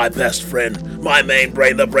Shredder, and my best friend, my main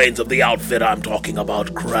brain, the brains of the outfit. I'm talking about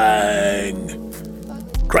Krang.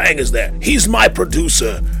 Krang is there. He's my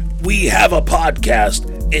producer. We have a podcast.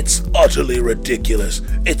 It's utterly ridiculous.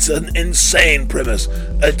 It's an insane premise.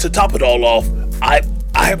 To top it all off, I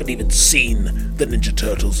haven't even seen the Ninja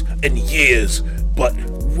Turtles in years, but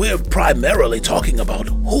we're primarily talking about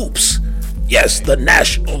hoops. Yes, the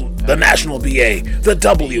national BA, the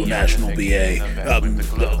W national BA.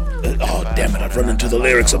 Oh, damn it, I've run into the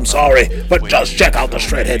lyrics, I'm sorry, but just check out the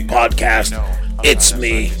Shredhead podcast. It's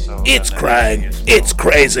me, it's Krang, it's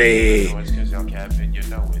crazy.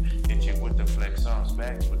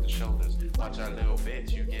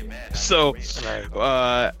 So,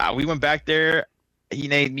 we went back there. He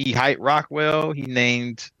named me Hype Rockwell. He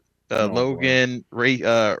named Logan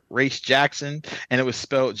Race Jackson, and it was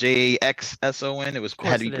spelled Jaxson. It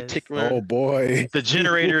had to be particular. Oh boy, the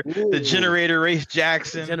generator Race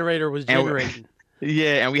Jackson. The generator was generating.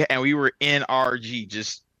 And we were NRG,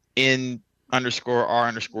 just in underscore R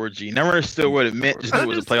underscore G. Never understood what it meant. Just knew it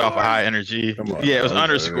was a playoff of high energy. Yeah, it was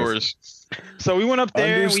underscores. So we went up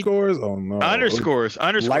there. Underscores? Oh no. Underscores.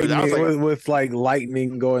 Lightning, with like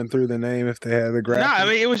lightning going through the name if they had the graphic. No, I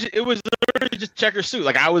mean it was literally just checker suit.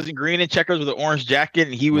 Like I was in green and checkers with an orange jacket,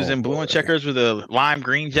 and he was in blue and checkers with a lime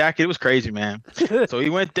green jacket. It was crazy, man. So he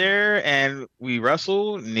went there and we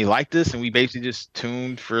wrestled, and he liked us, and we basically just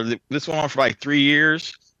tuned for this went on for like 3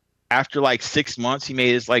 years. After like 6 months, he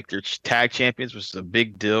made us like their tag champions, which is a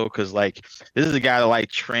big deal because like this is a guy that like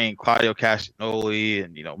trained Claudio Castagnoli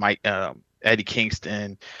and Mike Eddie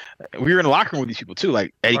Kingston. We were in the locker room with these people too.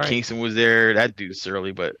 Like Eddie Kingston was there. That dude's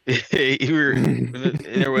early, but we were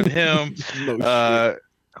there with him.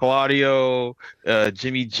 Claudio,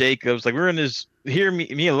 Jimmy Jacobs. Like we were in this. Here,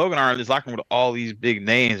 me and Logan are in this locker room with all these big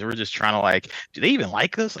names. And we're just trying to like, do they even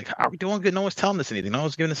like us? Like, are we doing good? No one's telling us anything. No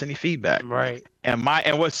one's giving us any feedback. Right. And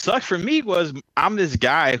what sucked for me was I'm this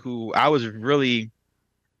guy who I was really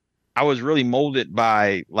molded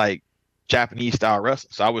by like Japanese style wrestling.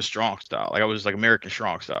 So I was strong style. Like I was like American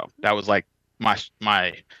strong style. That was like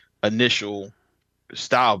my initial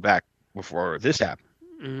style back before this happened.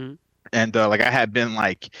 Mm-hmm. And like I had been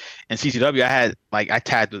like in CCW, I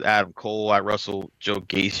tagged with Adam Cole, I wrestled Joe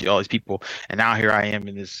Gacy, all these people, and now here I am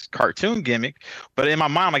in this cartoon gimmick. But in my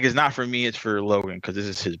mind, like it's not for me, it's for Logan because this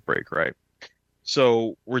is his break, right?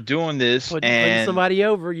 So we're doing this, putting somebody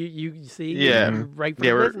over. You see, right?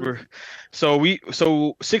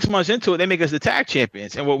 So 6 months into it, they make us the tag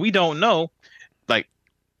champions, and what we don't know, like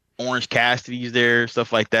Orange Cassidy's there,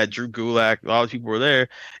 stuff like that. Drew Gulak, all these people were there,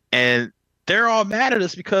 and they're all mad at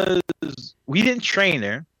us because we didn't train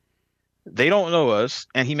there. They don't know us,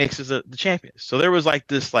 and he makes us the champions. So there was like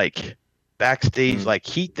this like backstage like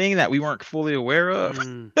heat thing that we weren't fully aware of.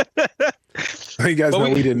 You guys know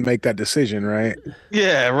we didn't make that decision, right?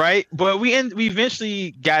 Yeah, right. But we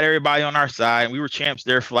eventually got everybody on our side. We were champs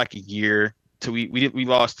there for like a year till we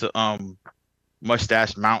lost to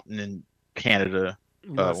Mustache Mountain in Canada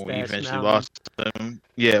when we eventually lost to them.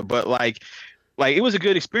 Yeah, but like it was a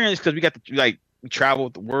good experience because we got to like we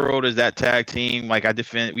traveled the world as that tag team. Like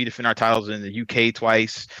we defend our titles in the UK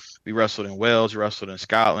twice. We wrestled in Wales, we wrestled in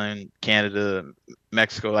Scotland, Canada,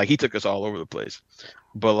 Mexico. Like he took us all over the place.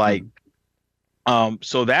 But like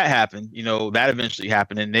so that happened, that eventually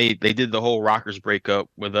happened, and they did the whole Rockers breakup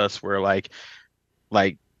with us where like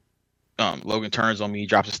Logan turns on me,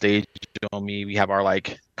 drops a stage on me, we have our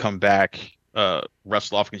like come back,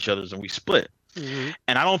 wrestle off each other's, and we split. Mm-hmm.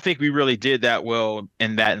 And I don't think we really did that well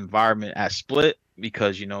in that environment at Split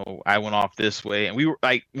because I went off this way, and we were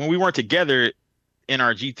like when we weren't together,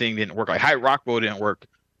 NRG thing didn't work. Like Hype Rockwell didn't work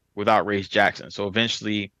without Race Jackson. So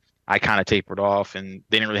eventually I kind of tapered off, and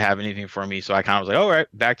they didn't really have anything for me. So I kind of was like, all right,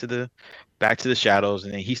 back to the shadows.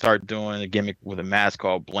 And then he started doing a gimmick with a mask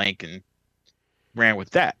called Blank and ran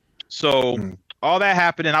with that. So all that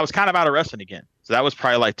happened, and I was kind of out of wrestling again. So that was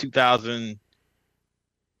probably like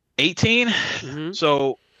 2018.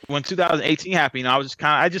 So when 2018 happened,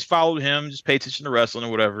 I just followed him, just paid attention to wrestling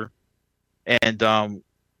or whatever. And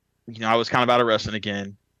I was kind of out of wrestling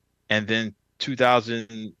again. And then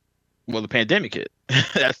 2000, well, the pandemic hit.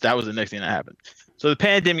 That was the next thing that happened. So the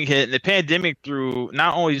pandemic hit, and the pandemic threw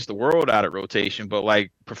not only just the world out of rotation, but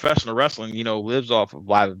like professional wrestling, lives off of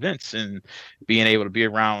live events and being able to be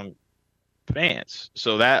around fans.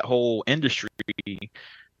 So that whole industry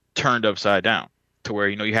turned upside down to where,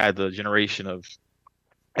 you had the generation of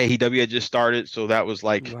AEW had just started. So that was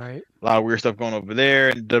like right. a lot of weird stuff going over there.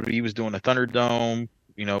 And WWE was doing the Thunderdome,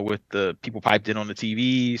 with the people piped in on the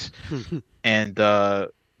TVs. And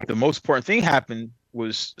the most important thing happened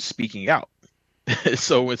was speaking out.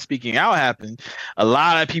 So when speaking out happened, a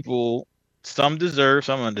lot of people, some deserved,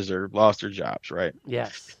 some undeserved, lost their jobs, right?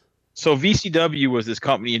 Yes. So VCW was this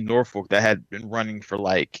company in Norfolk that had been running for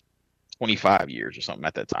like 25 years or something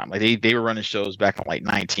at that time. Like they were running shows back in like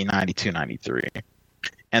 1992, 93.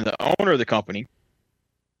 And the owner of the company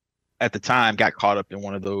at the time got caught up in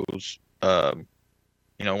one of those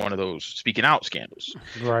speaking out scandals.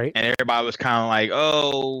 Right. And everybody was kind of like,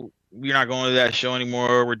 oh, we're not going to that show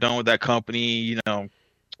anymore. We're done with that company,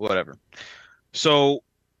 whatever. So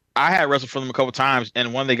I had wrestled for them a couple times,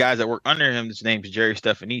 and one of the guys that worked under him, his name's Jerry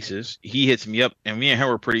Stephanisis, he hits me up, and me and him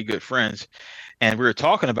were pretty good friends. And we were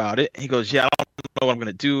talking about it. He goes, yeah, I don't know what I'm going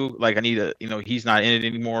to do. Like, I need to, he's not in it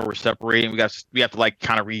anymore. We're separating. We have to like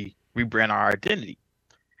kind of rebrand our identity.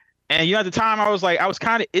 And at the time I was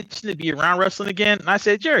kind of itching to be around wrestling again. And I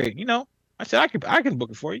said, Jerry, I said, I can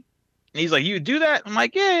book it for you. And he's like, you do that? I'm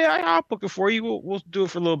like, yeah, I'll book it for you. We'll do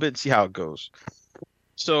it for a little bit and see how it goes.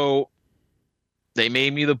 So they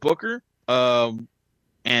made me the booker. And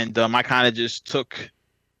I kind of just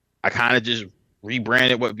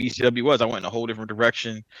rebranded what VCW was. I went in a whole different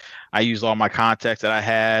direction. I used all my contacts that I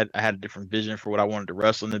had. I had a different vision for what I wanted the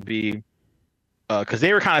wrestling to be. Because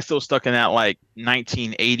they were kind of still stuck in that like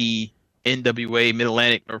 1980 NWA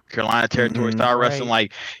Mid-Atlantic North Carolina territory style wrestling.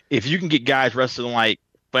 Like, if you can get guys wrestling like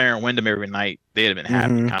Flair and Wyndham every night, they'd have been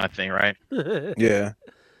happy, kind of thing, right? Yeah.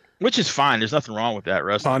 Which is fine. There's nothing wrong with that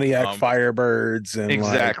wrestling. Pontiac Firebirds and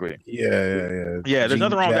exactly. Yeah. There's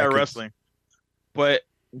nothing wrong with that wrestling. But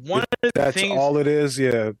one of the that's things, all it is.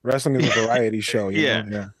 Yeah, wrestling is a variety show. You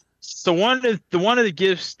know? So one of the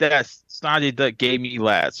gifts that Sanjay Dutt gave me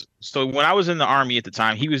last. So when I was in the Army at the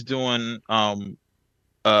time, he was doing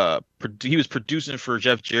he was producing for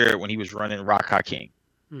Jeff Jarrett when he was running Rock King.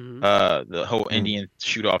 The whole Indian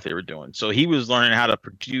shoot off they were doing. So he was learning how to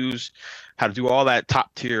produce, how to do all that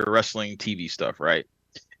top tier wrestling TV stuff, right?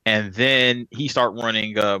 And then he started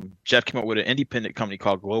running. Jeff came up with an independent company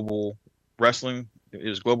called Global Wrestling. It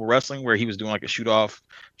was Global Wrestling, where he was doing like a shoot off,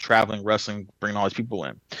 traveling wrestling, bringing all these people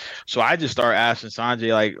in. So I just started asking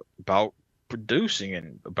Sanjay like about producing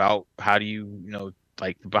and about how do you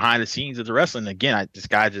like behind the scenes of the wrestling. Again, this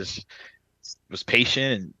guy just was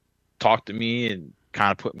patient and talked to me and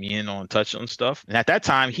kind of put me in on touch on stuff. And at that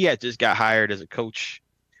time, he had just got hired as a coach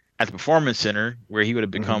at the Performance Center, where he would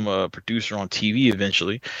have become a producer on TV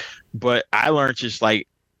eventually. But I learned just like,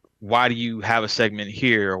 why do you have a segment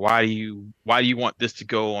here? Or why do you want this to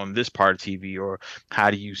go on this part of TV? Or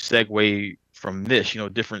how do you segue from this,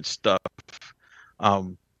 different stuff.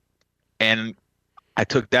 And I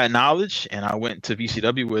took that knowledge and I went to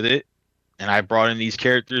VCW with it. And I brought in these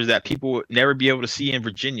characters that people would never be able to see in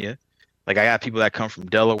Virginia. Like, I got people that come from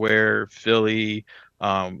Delaware, Philly,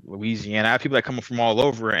 Louisiana. I have people that come from all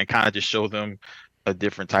over and kind of just show them a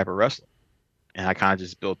different type of wrestling. And I kind of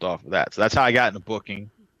just built off of that. So that's how I got into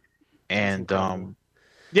booking. And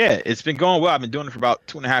it's been going well. I've been doing it for about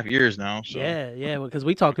 2.5 years now. So. Yeah, because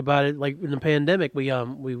we talked about it like in the pandemic.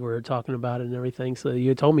 We were talking about it and everything. So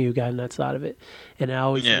you told me you got in that side of it, and I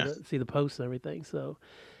always see the posts and everything. So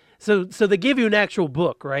they give you an actual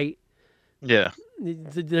book, right? Yeah.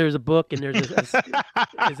 There's a book and there's is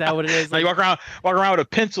that what it is? Like, you walk around with a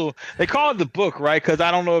pencil. They call it the book, right? Because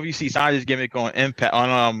I don't know if you see Sanjay's gimmick on Impact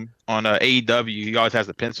on AEW. He always has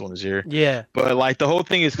a pencil in his ear. Yeah. But like the whole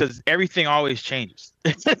thing is because everything always changes,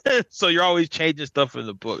 so you're always changing stuff in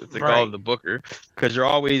the book. They call it the booker because you're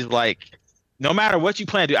always like, no matter what you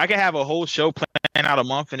plan to do, I can have a whole show planned out a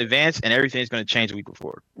month in advance, and everything's going to change a week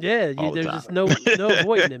before. Yeah, there's just no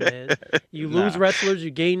avoiding it, man. You lose wrestlers,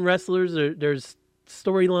 you gain wrestlers. There's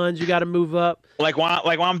storylines you got to move up. Like while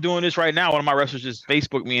I'm doing this right now, one of my wrestlers just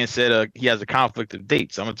Facebooked me and said he has a conflict of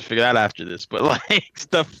dates. I'm going to figure that out after this. But like,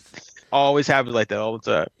 stuff always happens like that all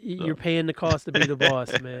the time. You're paying the cost to be the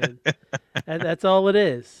boss, man. And that's all it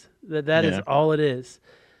is. That is all it is.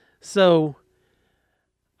 So,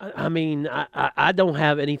 I mean, I don't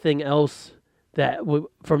have anything else that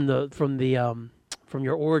from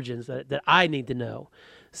your origins that I need to know.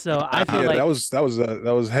 So I feel like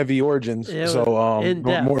that was heavy origins. It was So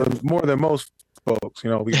in-depth. more than most folks, you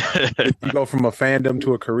go from a fandom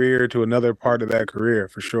to a career to another part of that career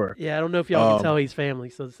for sure. Yeah, I don't know if y'all can tell he's family,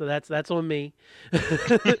 so that's on me.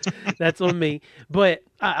 That's on me. But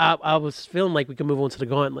I was feeling like we can move on to the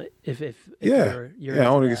gauntlet if you're I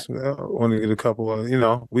want to get a couple of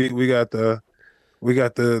we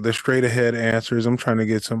got the straight ahead answers. I'm trying to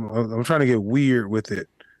get weird with it.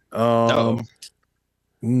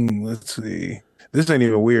 Let's see. This ain't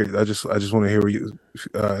even weird. I just want to hear what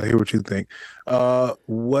you think.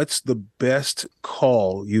 What's the best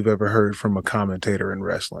call you've ever heard from a commentator in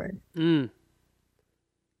wrestling? The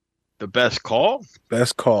best call?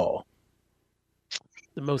 Best call.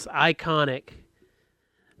 The most iconic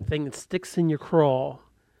thing that sticks in your craw.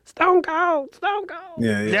 Stone Cold.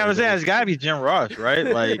 Yeah, I was saying it's gotta be Jim Ross, right?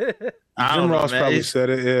 Like Jim Ross probably said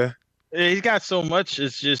it. Yeah, he's got so much.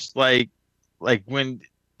 It's just like when.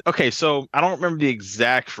 Okay, so I don't remember the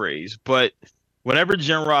exact phrase, but whenever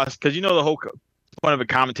Jim Ross, because the whole point of a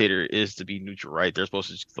commentator is to be neutral, right? They're supposed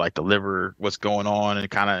to just, like, deliver what's going on and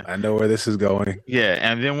kind of. I know where this is going. Yeah,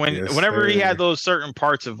 and then whenever he had those certain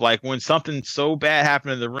parts of, like, when something so bad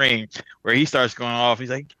happened in the ring, where he starts going off, he's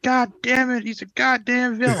like, "God damn it, he's a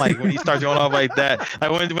goddamn villain!" Like when he starts going off like that, like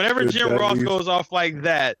whenever Jim Ross goes off like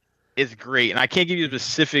that, it's great. And I can't give you a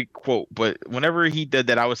specific quote, but whenever he did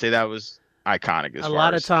that, I would say that was iconic. A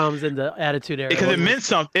lot of times in the Attitude Era, because it meant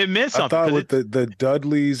something. I thought with the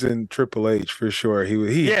Dudleys and Triple H for sure.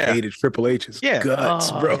 He hated Triple H's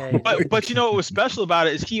guts, bro. Yeah. But what was special about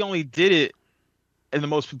it is he only did it in the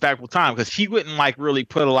most impactful time, because he wouldn't like really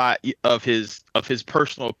put a lot of his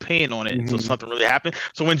personal opinion on it until something really happened.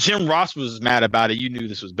 So when Jim Ross was mad about it, you knew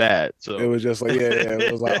this was bad. So it was just like it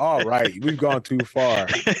was like, all right, we've gone too far.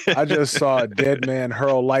 I just saw a dead man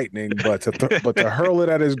hurl lightning, but to hurl it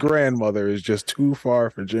at his grandmother is just too far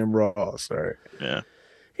for Jim Ross. All right. Yeah.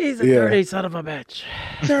 He's a dirty son of a bitch.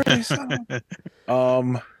 Dirty son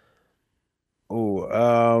of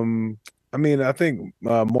I mean, I think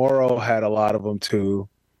Morrow had a lot of them too.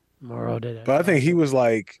 Morrow did it, but I think he was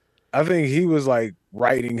like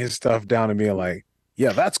writing his stuff down and being like,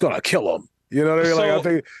 "Yeah, that's gonna kill him." You know what I mean? Like, I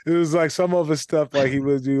think it was like some of his stuff, like he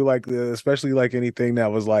would do, like especially like anything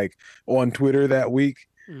that was like on Twitter that week.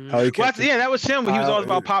 How he that was him. He was always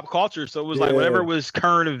about pop culture, so it was like whatever was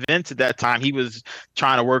current events at that time, he was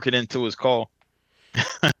trying to work it into his call.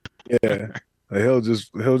 Yeah, like, he'll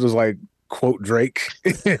just like quote Drake,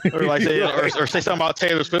 or like or say something about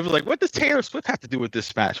Taylor Swift. Like, what does Taylor Swift have to do with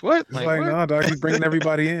this match? What? Like no, dog. He's bringing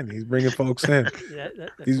everybody in. He's bringing folks in.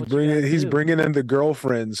 He's bringing in the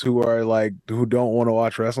girlfriends who don't want to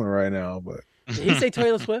watch wrestling right now. But did he say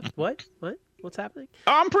Taylor Swift? What's happening?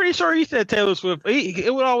 I'm pretty sure he said Taylor Swift.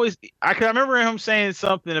 It would always. I remember him saying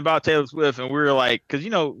something about Taylor Swift, and we were like, because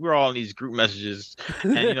we're all in these group messages,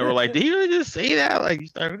 and we're like, did he really just say that? Like,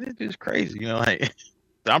 this is crazy, like.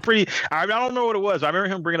 I don't know what it was. I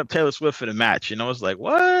remember him bringing up Taylor Swift in a match, and I was like,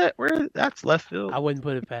 what? Where? That's left field. I wouldn't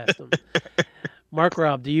put it past him. Mark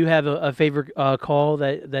Rob, do you have a favorite call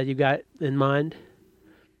that you got in mind?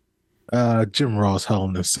 Jim Ross, Hell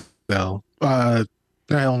in a Cell. Hell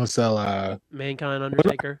in a Cell. Mankind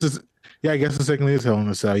Undertaker. Yeah, I guess the second is Hell in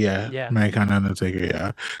a Cell. Yeah. Mankind Undertaker.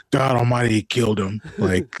 Yeah. God Almighty, he killed him.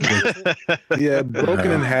 Yeah,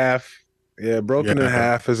 broken in half. Yeah, broken in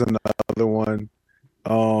half is another one.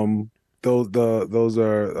 Those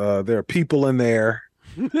are there are people in there.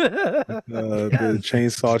 The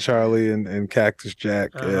Chainsaw Charlie and Cactus Jack.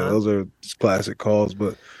 Yeah, those are just classic calls.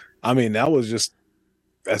 But I mean,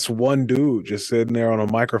 that's one dude just sitting there on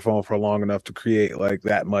a microphone for long enough to create like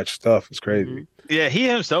that much stuff. It's crazy. Yeah, he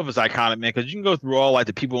himself is iconic, man, because you can go through all like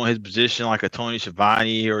the people in his position, like a Tony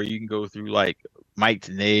Schiavone, or you can go through like Mike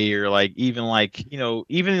Tenay, or like even like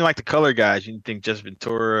even like the color guys. You can think Jess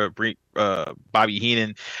Ventura, Bobby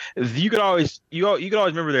Heenan. You could always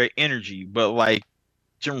remember their energy, but like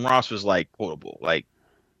Jim Ross was like quotable, like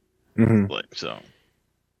so.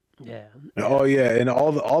 Yeah. Oh yeah, and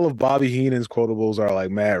all of Bobby Heenan's quotables are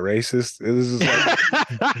like mad racist. It was just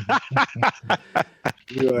like,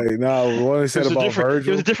 you're like, no, what he said about Virgil.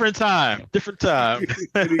 It was a different time.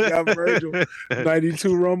 He got Virgil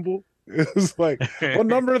 92 Rumble. It was like, what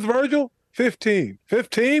number is Virgil? 15.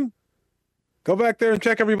 15? Go back there and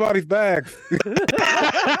check everybody's bags.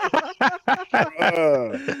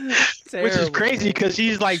 Which is crazy because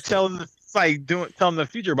he's like telling the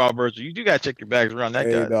future about Virgil. You do gotta check your bags around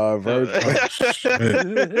that guy. Virgil.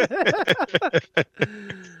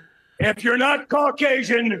 If you're not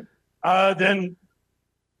Caucasian, then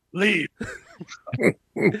leave.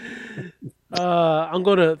 I'm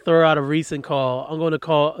gonna throw out a recent call. I'm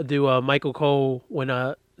gonna do Michael Cole when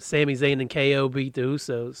Sami Zayn and KO beat the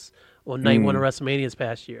Usos on night one of WrestleMania this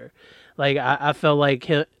past year. Like I felt like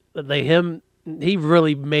he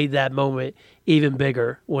really made that moment even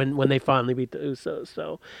bigger when they finally beat the Usos.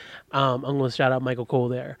 So I'm going to shout out Michael Cole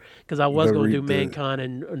there because I was going to do Mankind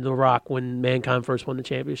and The Rock when Mankind first won the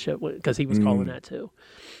championship because he was calling that too.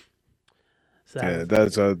 So, yeah,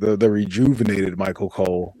 that's the rejuvenated Michael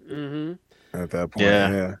Cole at that point.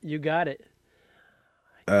 Yeah. You got it.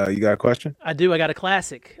 You got a question? I do. I got a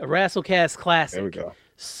classic, a Rasslecast classic. There we go.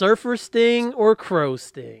 Surfer Sting or Crow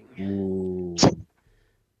Sting? Ooh.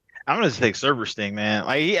 I'm gonna take Surfer Sting, man.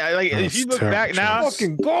 If you look back now,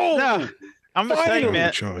 fucking gold. Nah, I'm gonna say,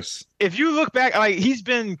 man. If you look back, like he's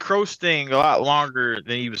been Crow Sting a lot longer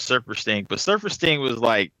than he was Surfer Sting, but Surfer Sting was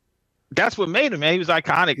like, that's what made him, man. He was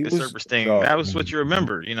iconic. Surfer Sting. That was what you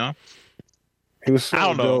remember, you know. He was so I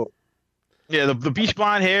don't know. dope. Yeah, the beach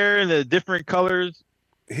blonde hair and the different colors.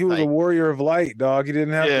 He was a warrior of light, dog. He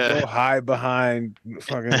didn't have to go hide behind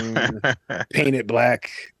fucking painted black.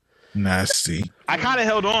 Nasty. I kind of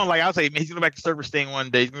held on. Like I was like, man, he's going back to Surfer Sting one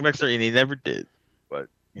day. He's going back to Surfer, and he never did. But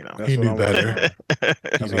you know, he knew better.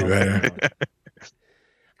 He knew better.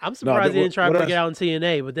 I'm surprised he didn't try to bring it out in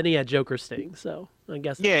TNA, but then he had Joker Sting. So I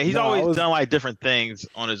guess. Yeah, he's always done like different things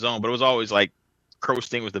on his own, but it was always like Crow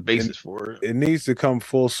Sting was the basis for it. It needs to come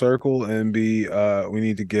full circle and be. We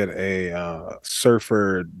need to get a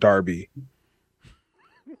Surfer Darby.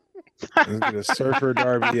 Let's get a Surfer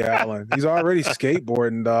Darby Allen. He's already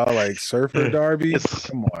skateboarding, dog. Like Surfer Darby.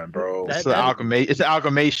 Come on, bro. It's an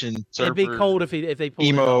amalgamation. It'd be cold if they pulled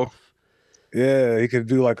emo. it off. Yeah, he could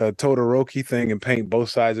do like a Todoroki thing and paint both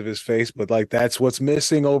sides of his face, but like that's what's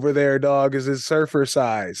missing over there, dog, is his surfer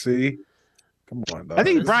side. See? Come on, dog. I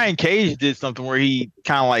think Brian Cage did something where he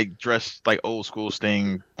kind of like dressed like old school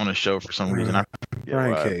Sting on a show for some reason.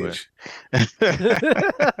 Brian Cage.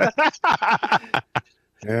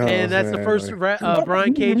 Yeah, and that's the first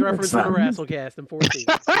Brian Cage reference on the Rasslecast in 14.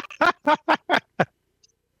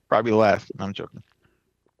 Probably last. I'm joking.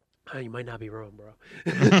 Oh, you might not be wrong, bro.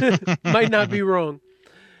 Might not be wrong.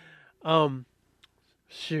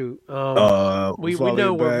 Shoot. We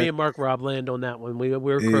know where me and Mark Rob land on that one.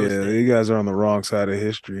 We're close. Yeah, you guys are on the wrong side of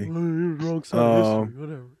history. Wrong side of history.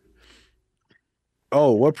 Whatever.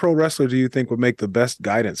 Oh, what pro wrestler do you think would make the best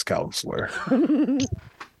guidance counselor? I'm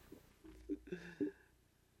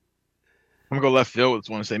gonna go left field with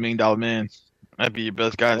one and say $1 Million Man. That'd be your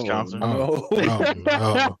best guidance counselor. No.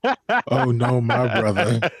 Oh no, my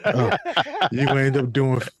brother. You end up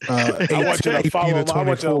doing. I want you to follow. I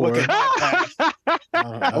want you to look at my path.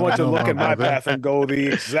 I want you to look at my path and go the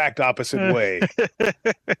exact opposite way.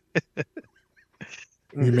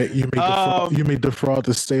 You may defraud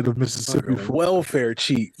the state of Mississippi for welfare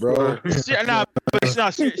cheat, bro. But it's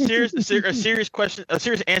not serious. A serious question. A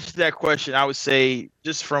serious answer to that question, I would say,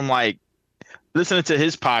 just from like listening to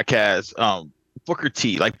his podcast, Booker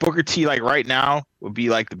T. Like Booker T. Like right now would be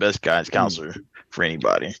like the best guidance counselor for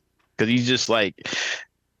anybody because he's just like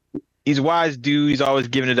he's a wise dude. He's always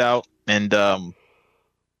giving it out, and I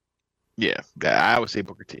would say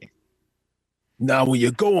Booker T. Now, when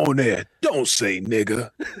you go on there, don't say nigga.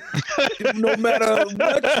 No matter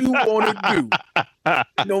what you want to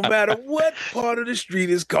do, no matter what part of the street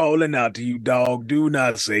is calling out to you, dog, do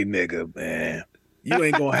not say nigga, man. You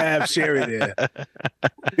ain't gonna have Sherry there.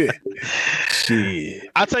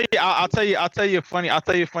 Shit. I'll tell you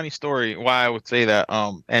a funny story why I would say that.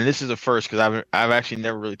 And this is a first because I've actually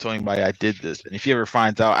never really told anybody I did this. And if he ever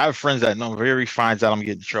finds out, I have friends that know. If he ever finds out, I'm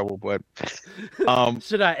getting in trouble. But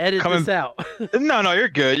should I edit this out? No, you're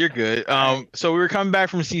good. You're good. So we were coming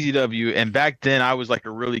back from CZW, and back then I was like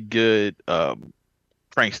a really good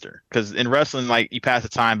prankster because in wrestling, like you pass the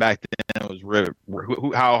time back then, it was rib.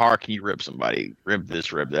 How hard can you rib somebody? Rib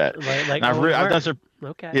this, rib that. Like I've done some.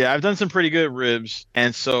 Okay. Yeah, I've done some pretty good ribs,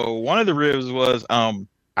 and so one of the ribs was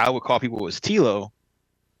I would call people as Tilo,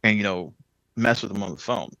 and mess with them on the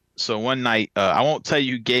phone. So one night, I won't tell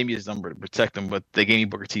you who gave me his number to protect him, but they gave me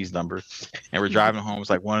Booker T's number, and we're driving home. It's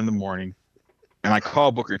like 1 a.m, and I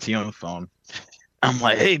call Booker T on the phone. I'm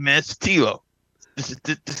like, "Hey man, it's Tilo. This is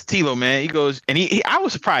Tilo, man." He goes, and I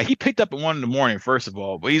was surprised. He picked up at 1 a.m, first of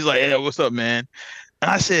all, but he's like, "Hey, what's up, man?"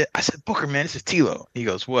 And I said, "Booker, man, this is Tilo." He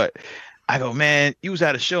goes, "What?" I go, "Man, you was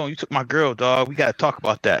at a show and you took my girl, dog. We got to talk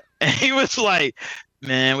about that." And he was like,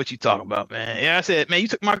 Man, what you talking about, man? Yeah, I said, man, you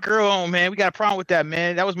took my girl home, man. We got a problem with that,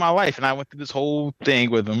 man. That was my life. And I went through this whole thing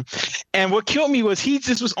with him. And what killed me was he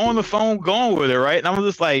just was on the phone going with her, right? And I was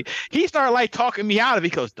just like, he started like talking me out of it.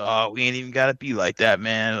 He goes, dog, we ain't even gotta be like that,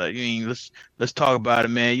 man. Like, let's talk about it,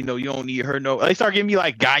 man. You know, you don't need her no. They start giving me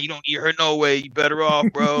like, guy, you don't need her no way. You better off,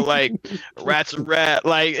 bro. Like, rat's a rat.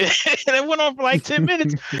 Like, and it went on for like 10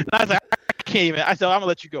 minutes. And I was like, I can't even. I said, I'm gonna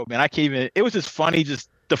let you go, man. I can't even. It was just funny.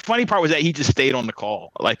 The funny part was that he just stayed on the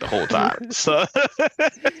call like the whole time. So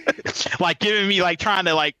like giving me like trying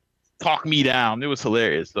to like talk me down. It was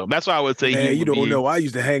hilarious. So that's why I would say. Man, you don't know. I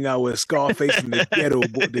used to hang out with Scarface and the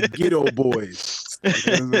ghetto boys.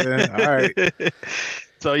 You know all right.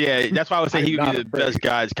 So yeah, that's why I would say he would be the best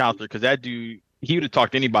guys counselor because that dude. He would have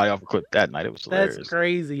talked anybody off a clip that night. It was hilarious. That's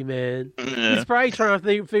crazy, man. Yeah. He's probably trying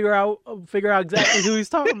to figure out exactly who he's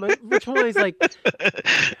talking about. Which one? He's like,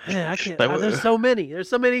 man, I can't. There's so many. There's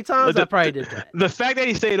so many times I probably did that. The fact that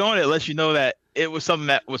he stayed on it lets you know that it was something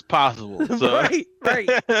that was possible. So. Right.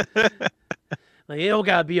 Like it don't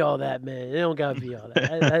gotta be all that, man. It don't gotta be all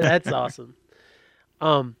that. That's awesome.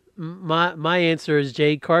 My answer is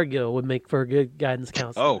Jade Cargill would make for a good guidance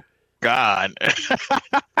counselor. Oh God.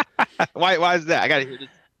 Why is that? I gotta hear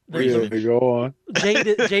this. Go on.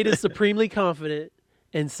 Jade is supremely confident,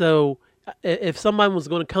 and so if someone was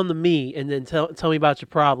going to come to me and then tell me about your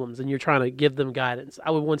problems, and you're trying to give them guidance, I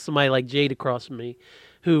would want somebody like Jade across from me,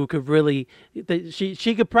 who could really,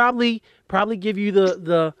 she could probably give you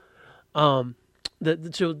the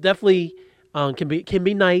she'll definitely. Can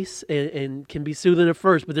be nice and can be soothing at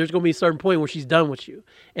first, but there's going to be a certain point where she's done with you,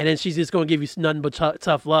 and then she's just going to give you nothing but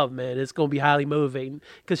tough love, man. It's going to be highly motivating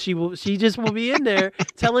because she just will be in there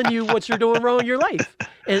telling you what you're doing wrong in your life,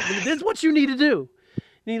 and this is what you need to do.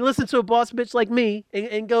 You need to listen to a boss bitch like me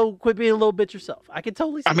and go quit being a little bitch yourself. I can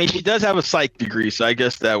totally. I mean, she does have a psych degree, so I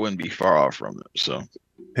guess that wouldn't be far off from it. So.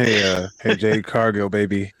 Hey, Jade Cargill,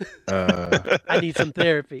 baby. I need some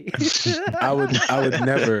therapy. I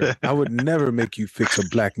would never make you fix a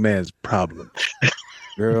black man's problem,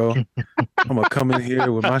 girl. I'm gonna come in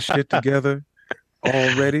here with my shit together, all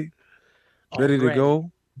ready to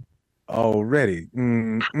go, already.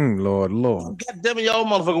 Lord. God damn it, y'all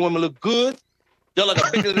motherfucking women look good. Y'all like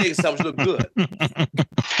a bigger than egg look good.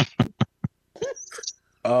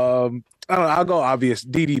 I don't know. I'll go obvious.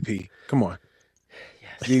 DDP. Come on.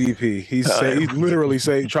 DDP. He's literally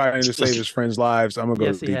trying to save his friends' lives. I'm gonna go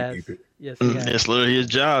with DDP. Yes, he has. It's literally his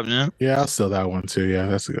job, man. Yeah, I'll steal that one too. Yeah,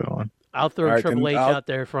 that's a good one. I'll throw Triple H out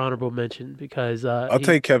there for honorable mention because I'll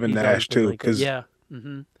take Kevin Nash too because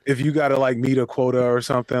if you gotta like meet a quota or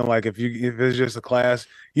something, like if it's just a class,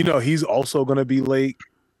 he's also gonna be late.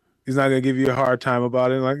 He's not gonna give you a hard time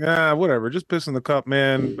about it. Like whatever, just piss in the cup,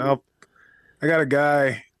 man. I got a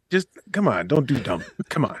guy. Just come on, don't do dumb.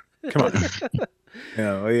 Come on.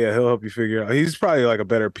 Yeah, he'll help you figure out. He's probably like a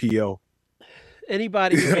better PO.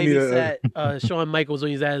 Anybody who maybe sat Shawn Michaels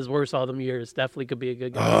when he's at his worst all them years definitely could be a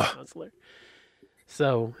good guidance counselor.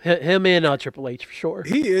 So him and Triple H for sure.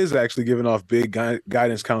 He is actually giving off big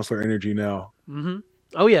guidance counselor energy now. Mm-hmm.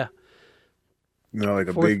 Oh yeah. Like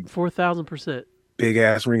a big 4,000%. Big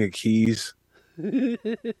ass ring of keys.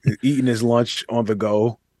 Eating his lunch on the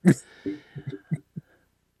go.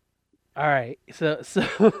 All right, so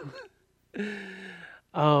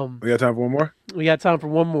we got time for one more. We got time for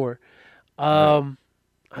one more. I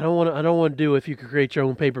don't want to do if you could create your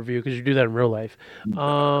own pay-per-view because you do that in real life.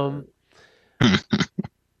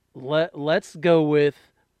 Let's go with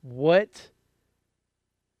what?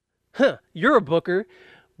 You're a booker.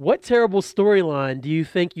 What terrible storyline do you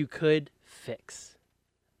think you could fix?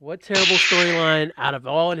 What terrible storyline out of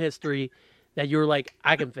all in history that you're like,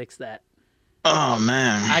 I can fix that? Oh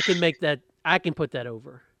man, I can make that. I can put that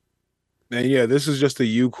over. And yeah, this is just a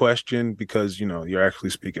you question because you're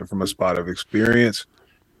actually speaking from a spot of experience.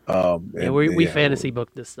 We fantasy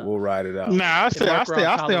booked this stuff. We'll ride it out. Nah, I'll stay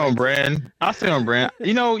on brand. I'll stay on brand.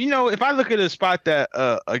 If I look at a spot that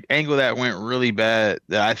an angle that went really bad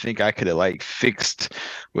that I think I could have like fixed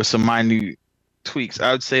with some minute tweaks,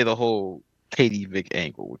 I would say the whole Katie Vick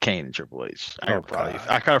angle with Kane and Triple H. I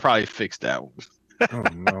could have probably fixed that one. Oh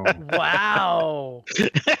no! Wow.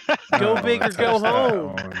 Go big or go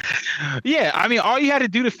home. Yeah, I mean, all you had to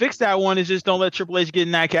do to fix that one is just don't let Triple H get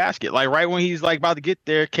in that casket. Like right when he's like about to get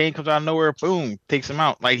there, Kane comes out of nowhere, boom, takes him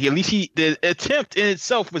out. Like at least the attempt in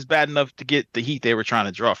itself was bad enough to get the heat they were trying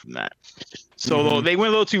to draw from that. So they went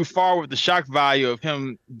a little too far with the shock value of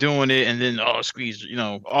him doing it, and then squeeze,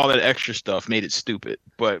 all that extra stuff made it stupid.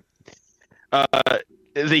 But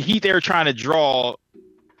the heat they were trying to draw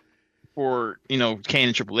for Kane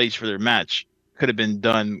and Triple H for their match could have been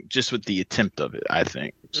done just with the attempt of it, I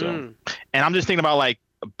think. So, and I'm just thinking about like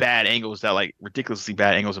bad angles that like ridiculously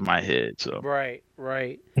bad angles in my head. So Right.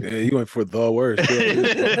 Yeah, you went for the worst.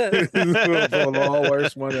 The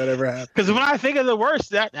worst one that ever happened. Because when I think of the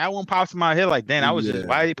worst, that one pops in my head. Like, damn, I was just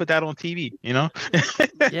why did they put that on TV? You know?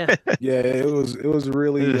 Yeah. Yeah, it was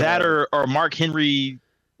really that or Mark Henry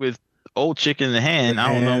with old chick in the hand.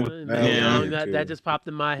 I don't know. That just popped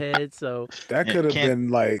in my head. So that could have been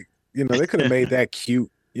like, they could have made that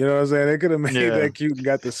cute. You know what I'm saying? They could have made that cute and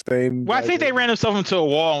got the same. Well, I think they ran themselves into a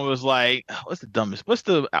wall and was like, what's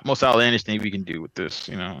the most outlandish thing we can do with this?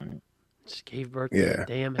 Just gave birth to a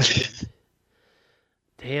damn hand.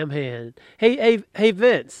 Damn hand. Hey,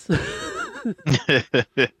 Vince.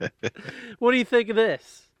 What do you think of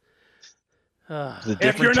this?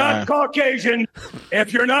 If you're not Caucasian,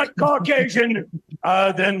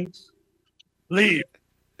 then leave.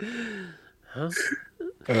 Huh?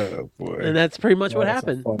 Oh boy! And that's pretty much what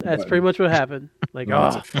happened. That's pretty much what happened. Like,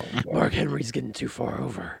 Mark Henry's getting too far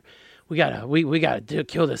over. We gotta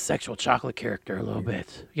kill this sexual chocolate character a little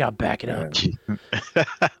bit. We gotta back it up.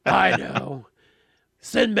 I know.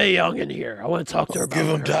 Send Mae Young in here. I want to talk to her. Give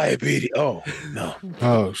him diabetes. Oh no.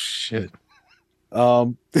 Oh shit.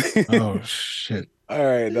 Oh shit. All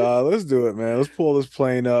right, let's do it, man. Let's pull this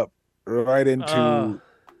plane up right into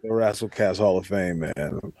the Rasslecast Hall of Fame,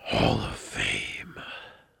 man. Hall of Fame.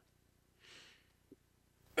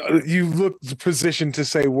 You looked positioned to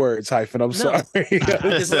say words, Hyphen. I'm sorry.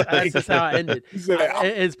 That's just how I ended.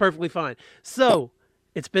 It's perfectly fine. So,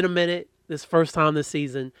 it's been a minute. This first time this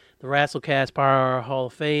season, the Rasslecast Power Hour Hall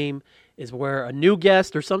of Fame is where a new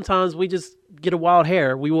guest, or sometimes we just get a wild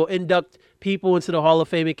hair. We will induct people into the Hall of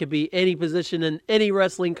Fame. It could be any position in any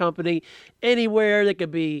wrestling company, anywhere. It could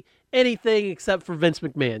be anything except for Vince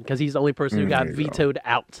McMahon, because he's the only person who got vetoed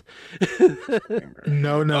out.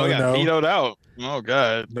 No. Vetoed out. Oh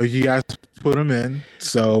God. No, you guys put him in.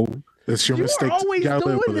 So that's your mistake. You're always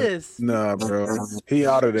doing this. Nah, bro. He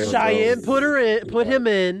out of there. Cheyenne put him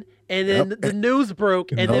in, and then the news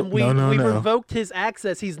broke, and then we revoked his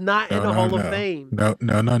access. He's not in the Hall of Fame.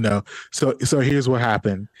 No. So here's what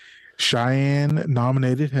happened. Cheyenne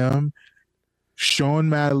nominated him. Sean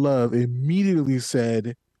Mad Love immediately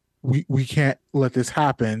said, we can't let this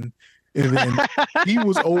happen. And then he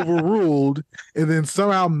was overruled. And then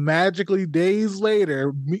somehow magically days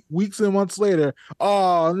later, weeks and months later,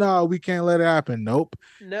 oh no, we can't let it happen. Nope.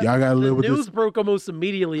 No, y'all gotta live with this. The news broke almost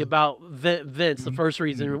immediately about Vince. The first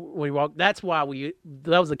reason when we walked, that's why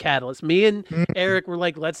that was the catalyst. Me and Eric were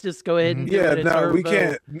like, let's just go ahead and do it. No, we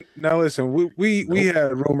can't. Now listen, we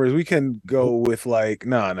had rumors. We can go with like,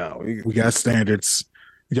 no. We got standards.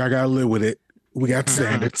 Y'all gotta live with it. We got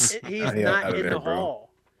standards. He's not in the hall.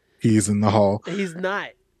 He's in the hall. He's not.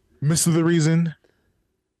 Mr. The Reason,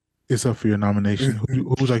 it's up for your nomination. Who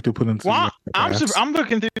would like to put into? Well, I'm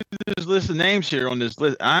looking through this list of names here on this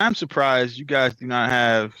list. I'm surprised you guys do not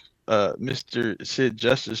have Mr. Sid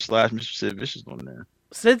Justice / Mr. Sid Vicious on there.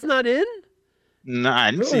 Sid's not in? Nah,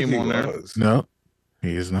 I didn't see him on there. No,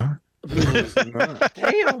 he is not.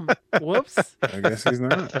 Damn. Whoops. I guess he's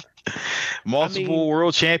not. Multiple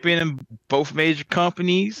world champion in both major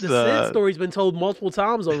companies. The Sid story's been told multiple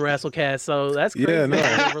times on Rasslecast, so that's crazy. Yeah, no.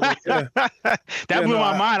 That blew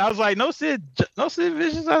my mind. I was like, no Sid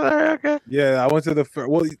Vicious out there. Okay. Yeah, I went to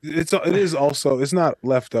it's not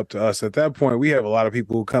left up to us. At that point, we have a lot of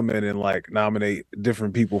people who come in and like nominate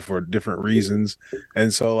different people for different reasons.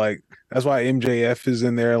 And so like that's why MJF is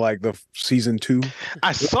in there, like the season 2.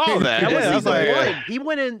 I saw that. That was I was like, one. He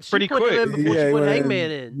went in pretty quick. Him before she put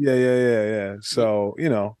Hangman in. Yeah. So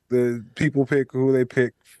the people pick who they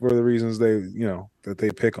pick for the reasons that they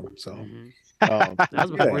pick them. So that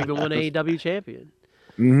was before he even won AEW champion.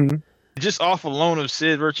 Mm-hmm. Just off alone of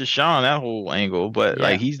Sid versus Sean, that whole angle, but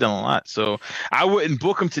like he's done a lot. So I wouldn't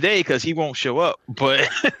book him today because he won't show up. But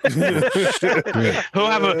he'll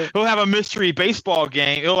have a mystery baseball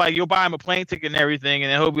game. You'll buy him a plane ticket and everything,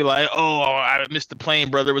 and then he'll be like, "Oh, I missed the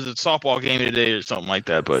plane, brother. It was a softball game today or something like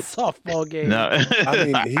that." But softball game. No, I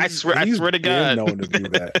mean, I swear to God, known to do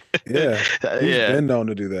that. Yeah, he's been known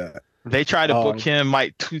to do that. They tried to book him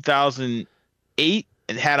like 2008.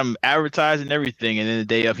 And had him advertised and everything, and then the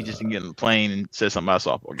day of, he just didn't get on the plane and said something about a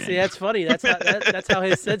softball game. See, that's funny. That's how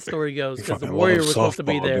his Sid story goes, because the Warrior was supposed to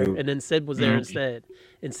be there, and then Sid was there instead,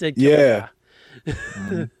 and Sid killed the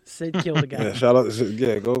guy. Sid killed the guy. Yeah, shout out.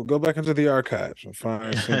 Yeah, go back into the archives and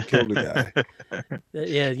find Sid killed the guy.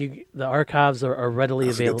 Yeah, the archives are readily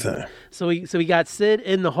available. So we got Sid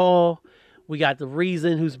in the hall. We got The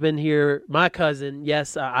Reason, who's been here. My cousin.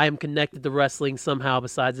 Yes, I am connected to wrestling somehow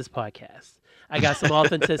besides this podcast. I got some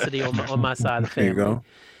authenticity on my side of the family. There you go.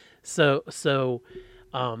 So,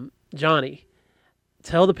 Johnny,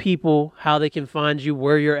 tell the people how they can find you,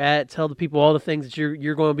 where you're at. Tell the people all the things that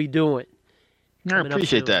you're going to be doing. I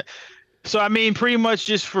appreciate that. So, I mean, pretty much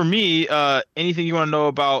just for me, anything you want to know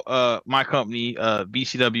about my company,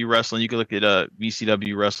 BCW Wrestling, you can look at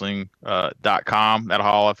bcwwrestling.com. That'll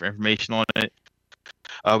have all of information on it.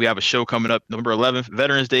 We have a show coming up November 11th,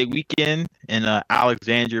 Veterans Day weekend in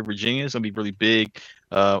Alexandria, Virginia. It's going to be really big.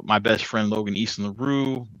 My best friend, Logan Easton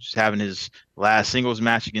LaRue, just having his last singles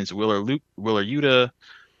match against Willer Yuta.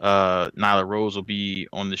 Nyla Rose will be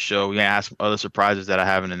on the show. We have some other surprises that I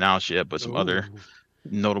haven't announced yet, but some other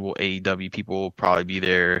notable AEW people will probably be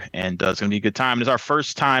there, and it's going to be a good time. It's our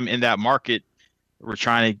first time in that market. We're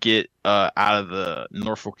trying to get out of the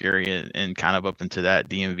Norfolk area and kind of up into that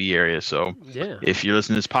DMV area. So if you're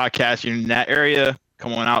listening to this podcast, you're in that area,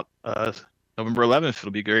 come on out November 11th.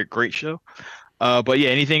 It'll be a great show. But yeah,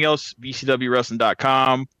 anything else,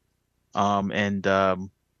 bcwwrestling.com. And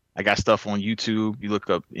I got stuff on YouTube. You look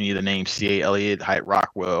up any of the names, C.A. Elliott, Hype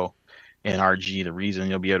Rockwell, and RG, The Reason.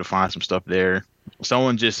 You'll be able to find some stuff there.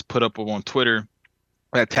 Someone just put up on Twitter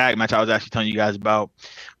that tag match I was actually telling you guys about,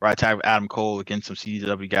 where I tagged Adam Cole against some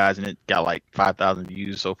CZW guys, and it got like 5,000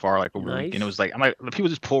 views so far, like over a week. And it was like, people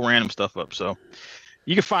just pull random stuff up. So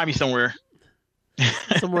you can find me somewhere.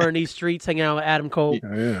 Somewhere in these streets, hanging out with Adam Cole.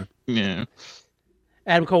 Yeah.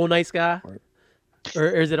 Adam Cole, nice guy. Or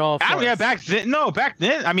is it all? Yeah, back then.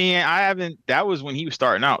 I mean, that was when he was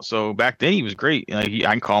starting out. So back then he was great. Like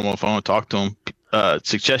I can call him on the phone, talk to him.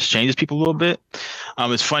 Success changes people a little bit.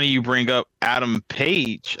 It's funny you bring up Adam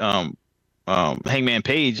Page, Hangman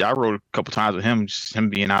Page. I rode a couple times with him, just him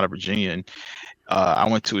being out of Virginia, and I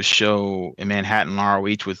went to a show in Manhattan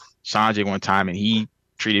ROH with Sanjay one time, and he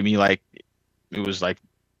treated me like it was like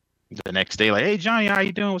the next day, like, "Hey Johnny, how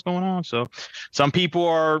you doing? What's going on?" So some people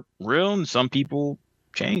are real, and some people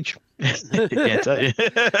change. Can't tell you.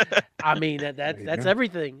 I mean, that's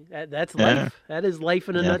everything. That's life. That is life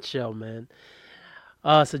in a nutshell, man.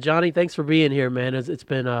 So Johnny, thanks for being here, man. It's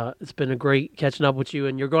been a great catching up with you,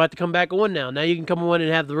 and you're going to have to come back on now. Now you can come on and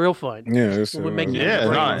have the real fun. Yeah,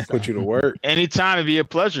 put you to work anytime. It'd be a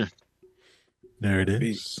pleasure. There it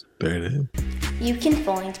is. You can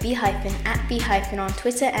find B Hyphen at B Hyphen on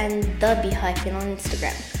Twitter and the B Hyphen on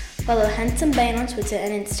Instagram. Follow Handsome Bane on Twitter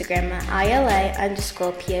and Instagram at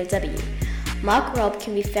ILA_POW. Mark Robb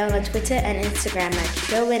can be found on Twitter and Instagram at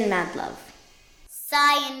ShowinMadLove.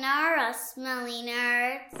 Sayonara, smelly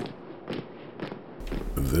nerds.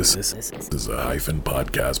 This is a Hyphen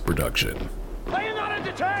Podcast production. Are you not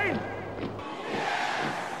entertained?